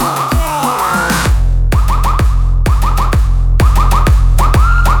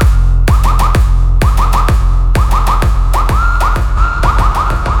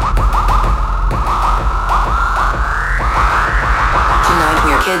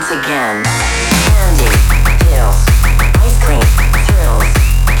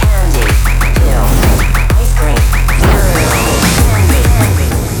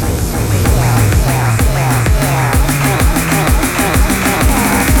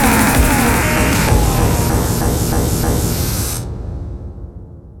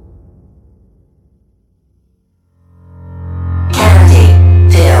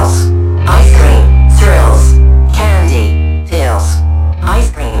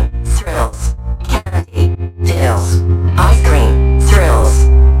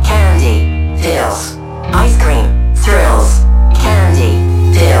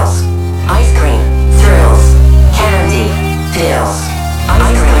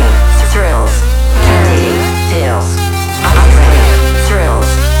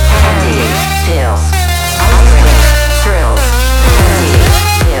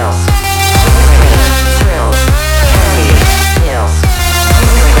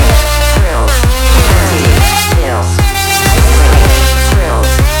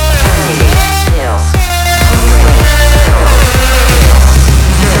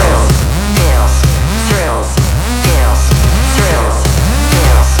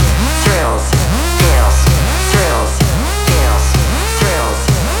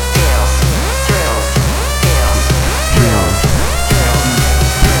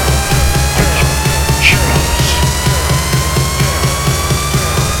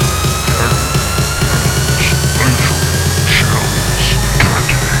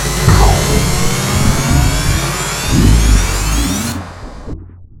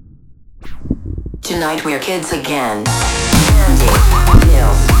 Tonight we're kids again. Candy,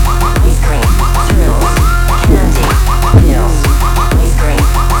 pills, ice cream, thrills. Candy, pills, ice cream,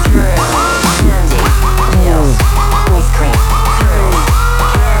 thrills. Candy, pills, ice cream, thrills.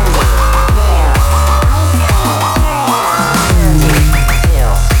 Candy, pills,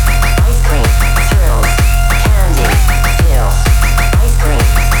 ice cream, thrills. Candy, pills, ice cream,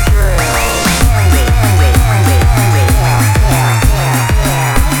 thrills.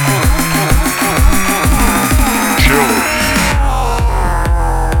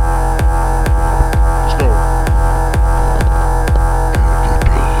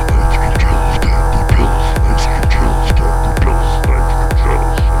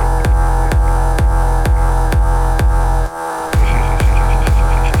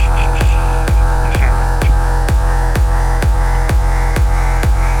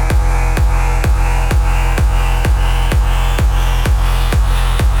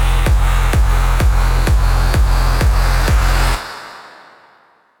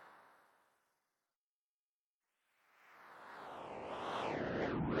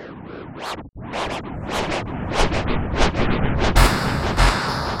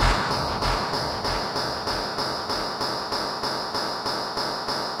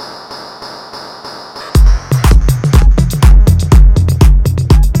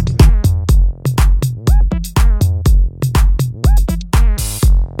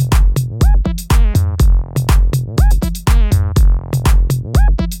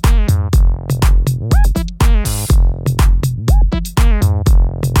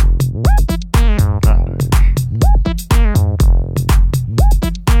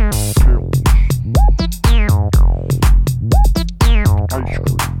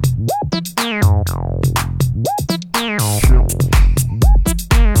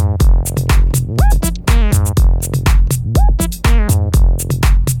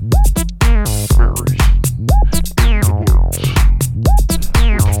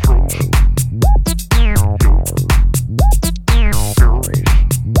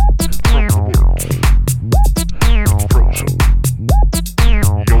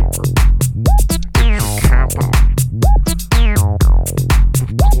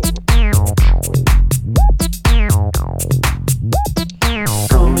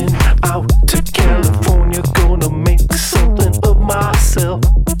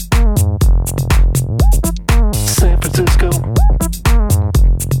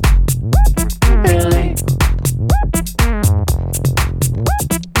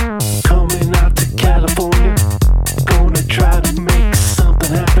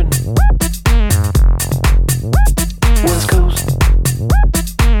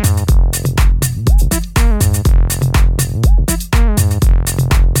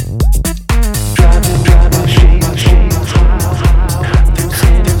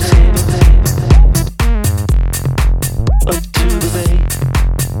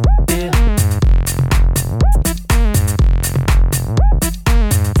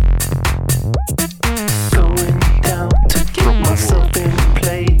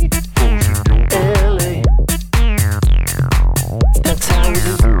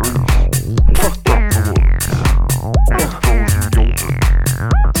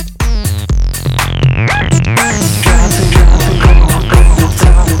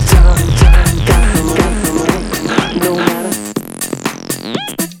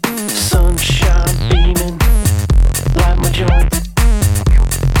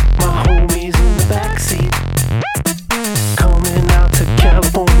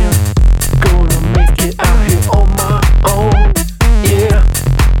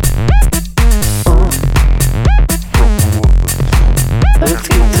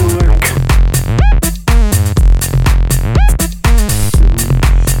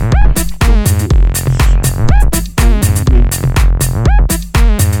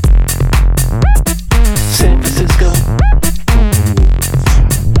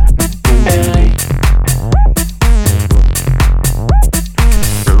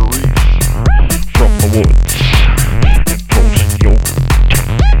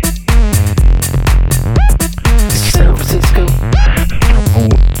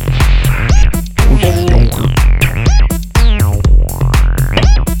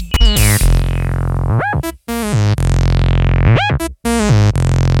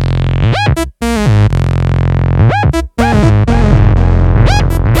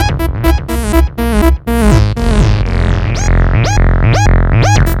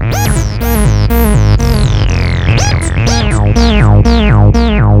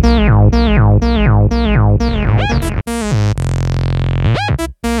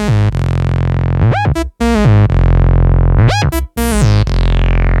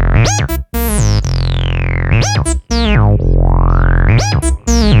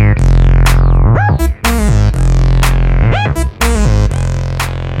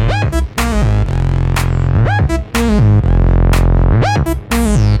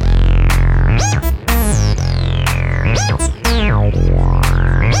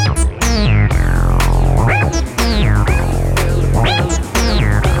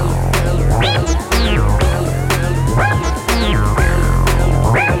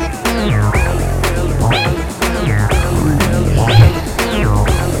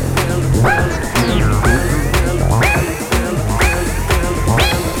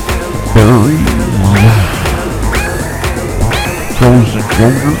 Out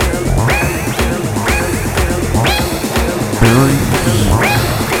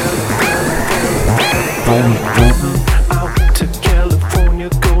to California,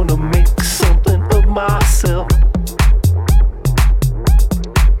 gonna make something of myself.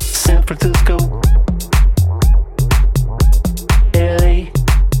 San Francisco, LA.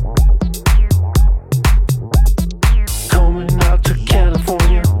 Coming out to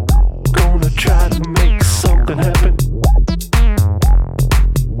California, gonna try to make something happen.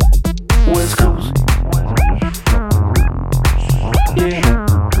 West Coast, yeah.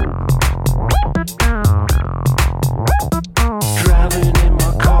 Driving in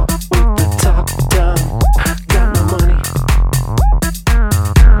my car with the top down, got no money.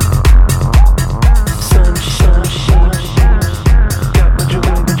 Sunshine, got my joy.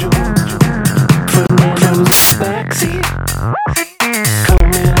 Fernando's backseat.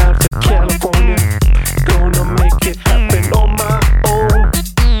 Coming out to California, gonna make it happen on my own.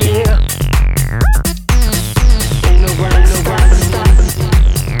 Yeah, ain't nobody stopping.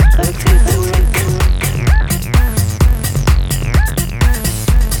 Let's get to it.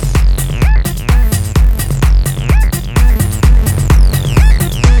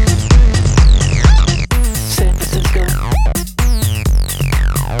 San Francisco, LA.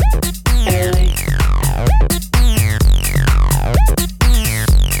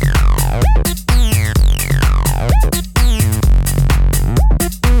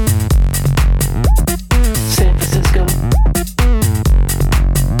 San Francisco, LA. San Francisco,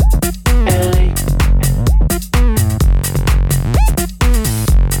 LA.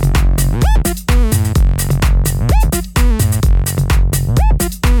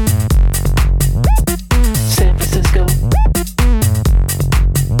 San Francisco,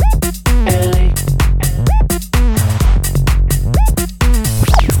 LA.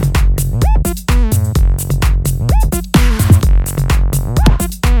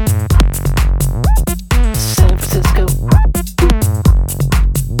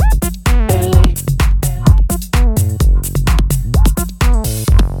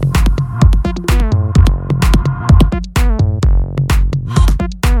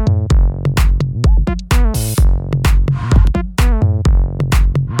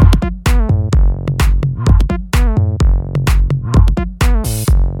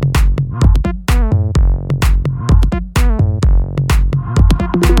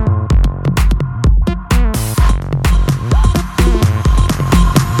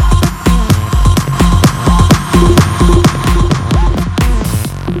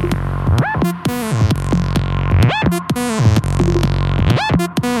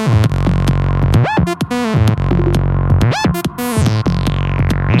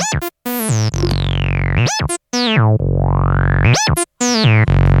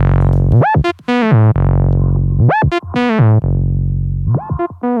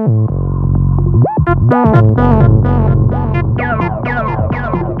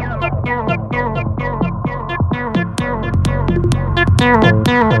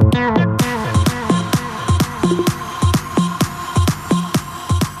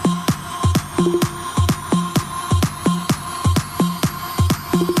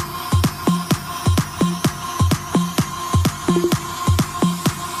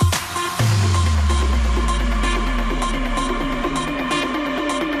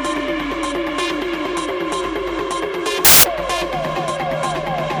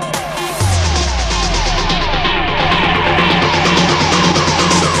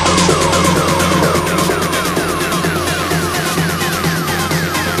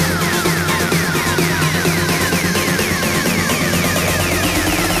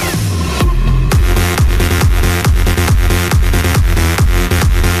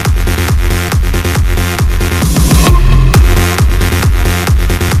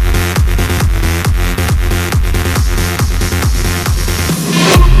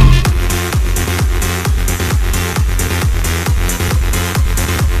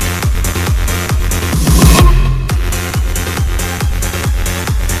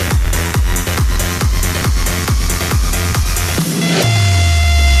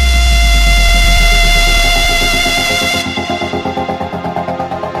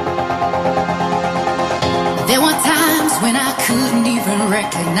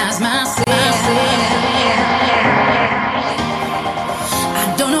 recognize myself. I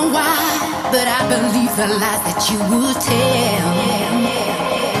don't know why, but I believe the lies that you would tell.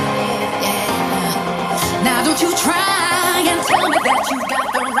 Yeah. Now don't you try and tell me that you got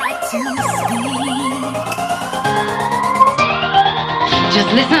the right to speak. Just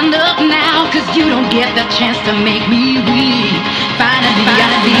listen up now, 'cause you don't get the chance to make me weak. Finally, I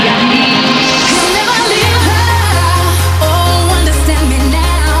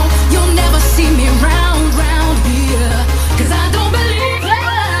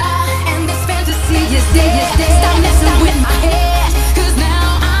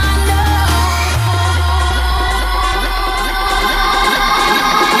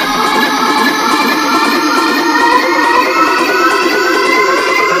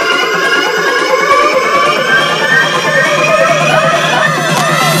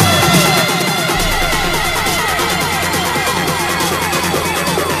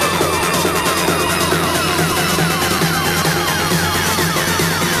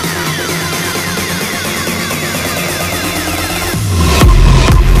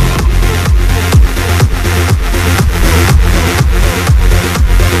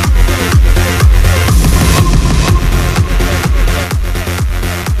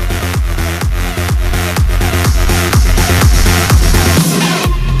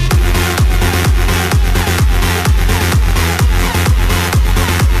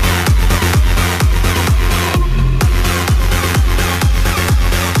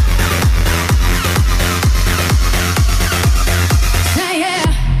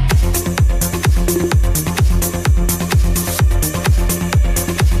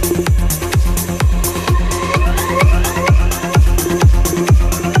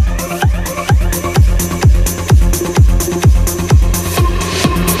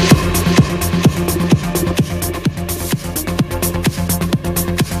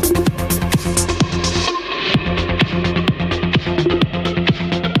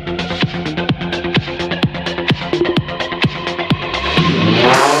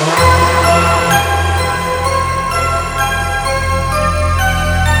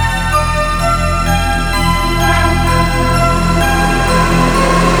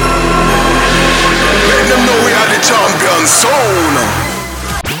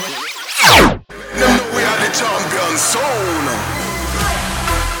champion sound.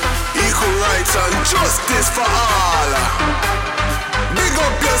 Equal rights and justice for all. Big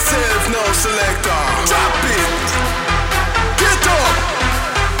up yourself now, selector. Drop it. Get up.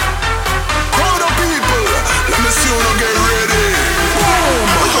 Crowd of people. Let me see you now get ready. Boom.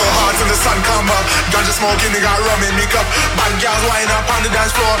 Go hard till the sun come up. Ganja smoking, they got rum in me cup. Bad girls wind up on the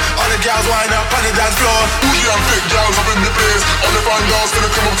dance floor. All the girls wind up on the dance floor. Bougie and thick girls up in the place. All the fine girls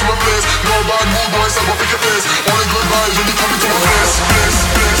gonna come up to my place. No bad mood boys, I go pick your face. Only good vibes when you come into my place.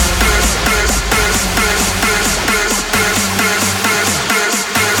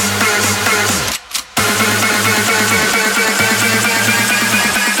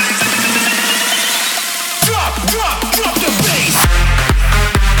 Drop the bass.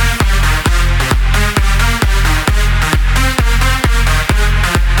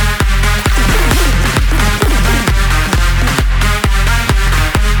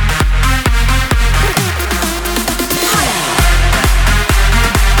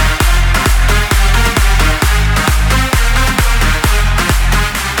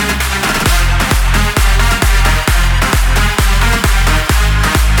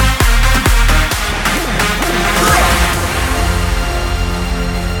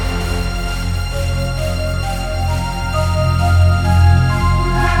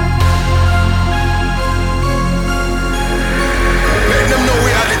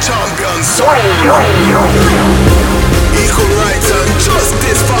 Equal rights and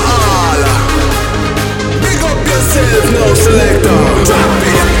justice for all. Big up yourself now, selector. Drop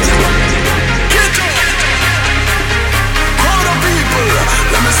it. Get up. Crowd of people.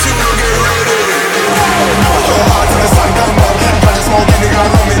 Let me see you get ready. Go hard till the sun come up. Ganja smoking, they got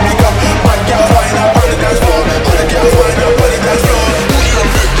rum in me cup. Bad girls wind up on the dance floor. All the girls wind up on the dance floor. Bougie and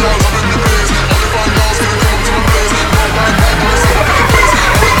thick girls up in the place. All the fine girls gonna come up to my place. No bad mood boys, I go pick your face.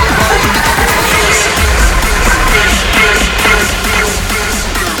 Only good vibes when you come into my place.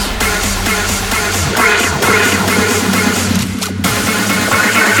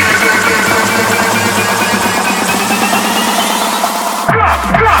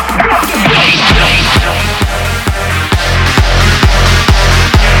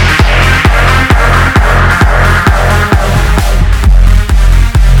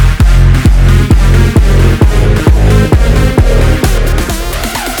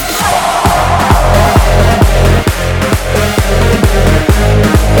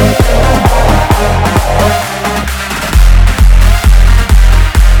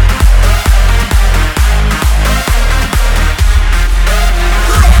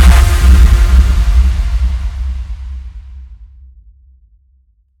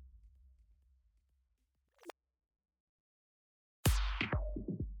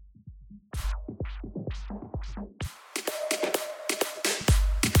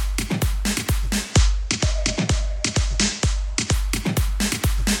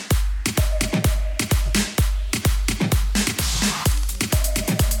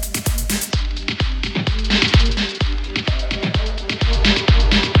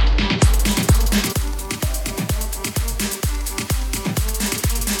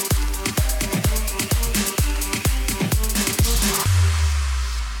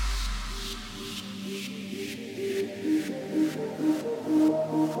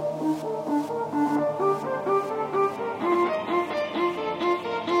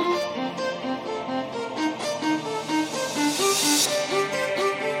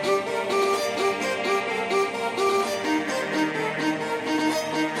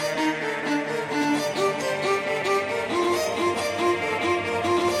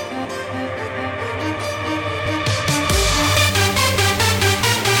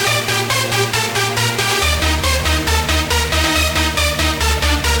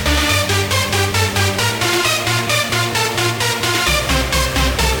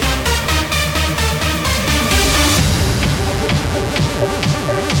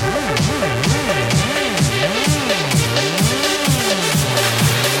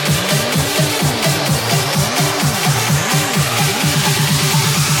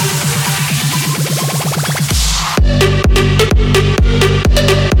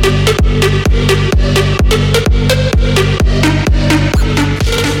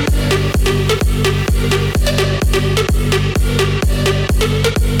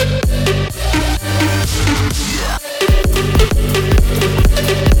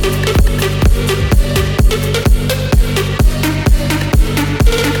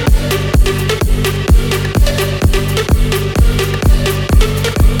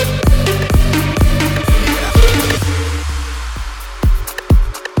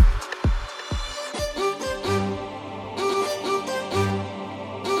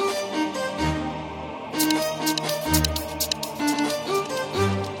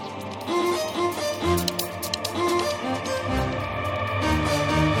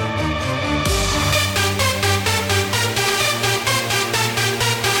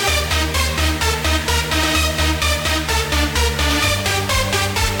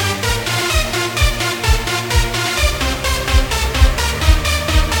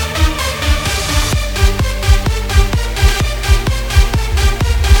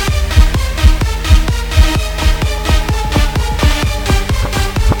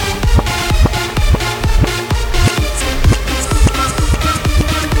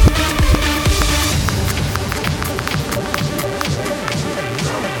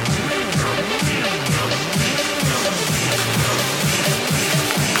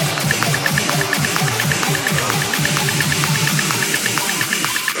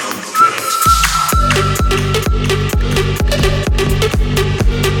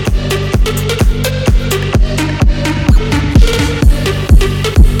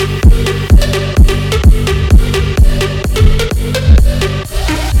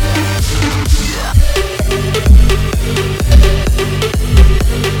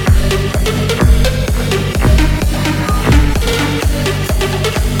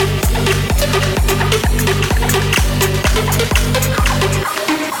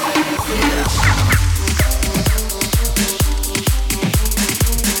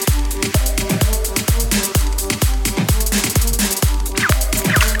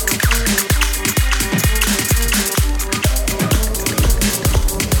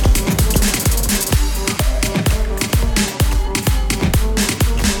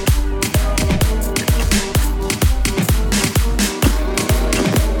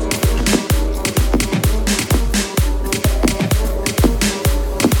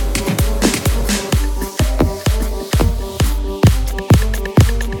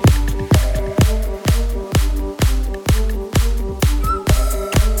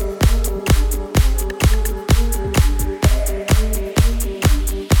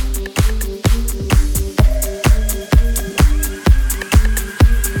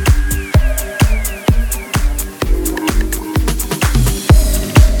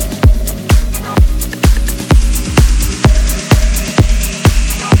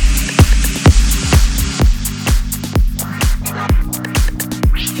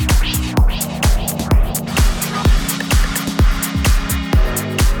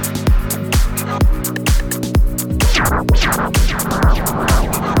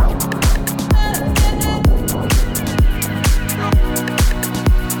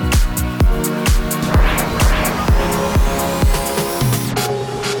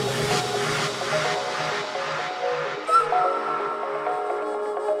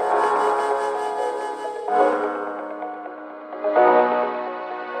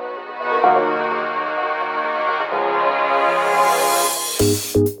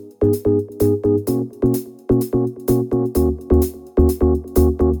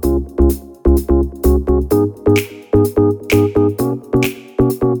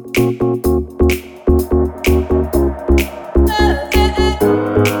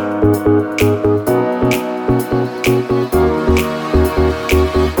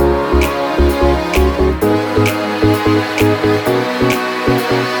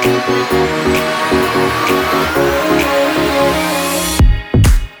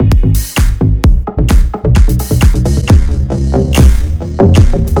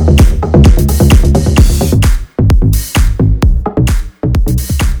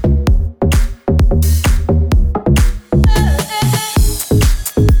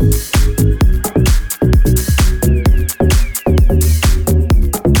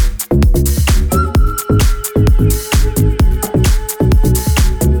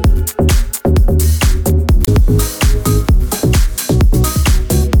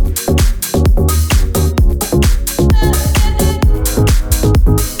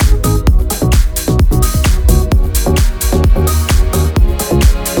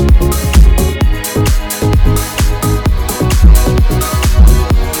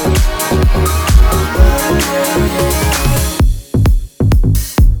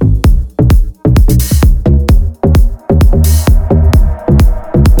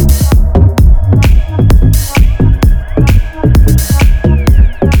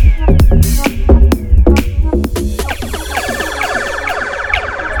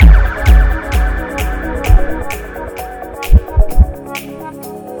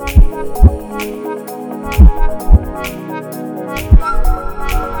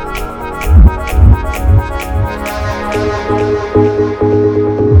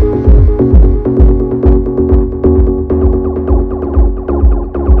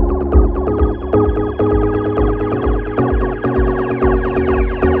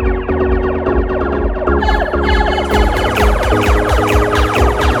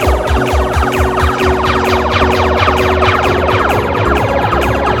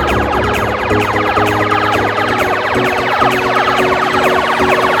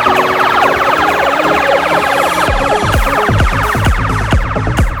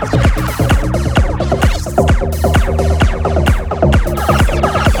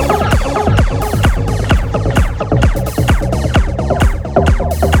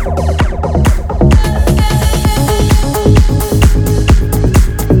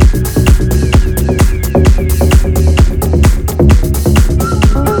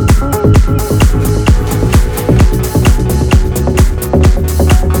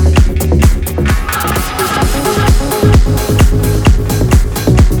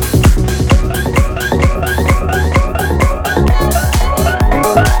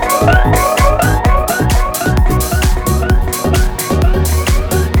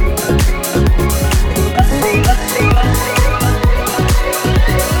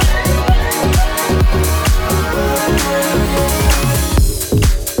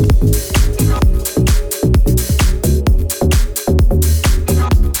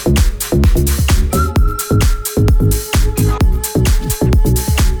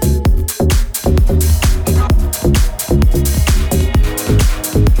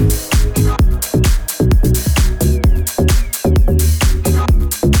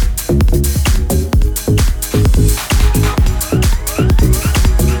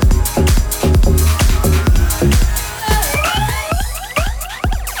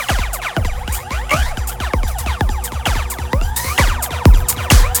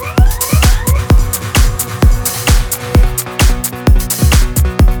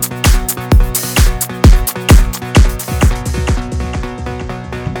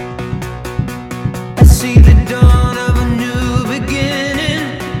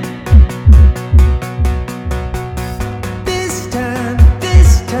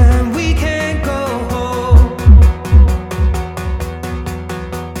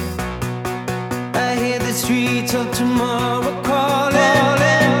 streets of tomorrow.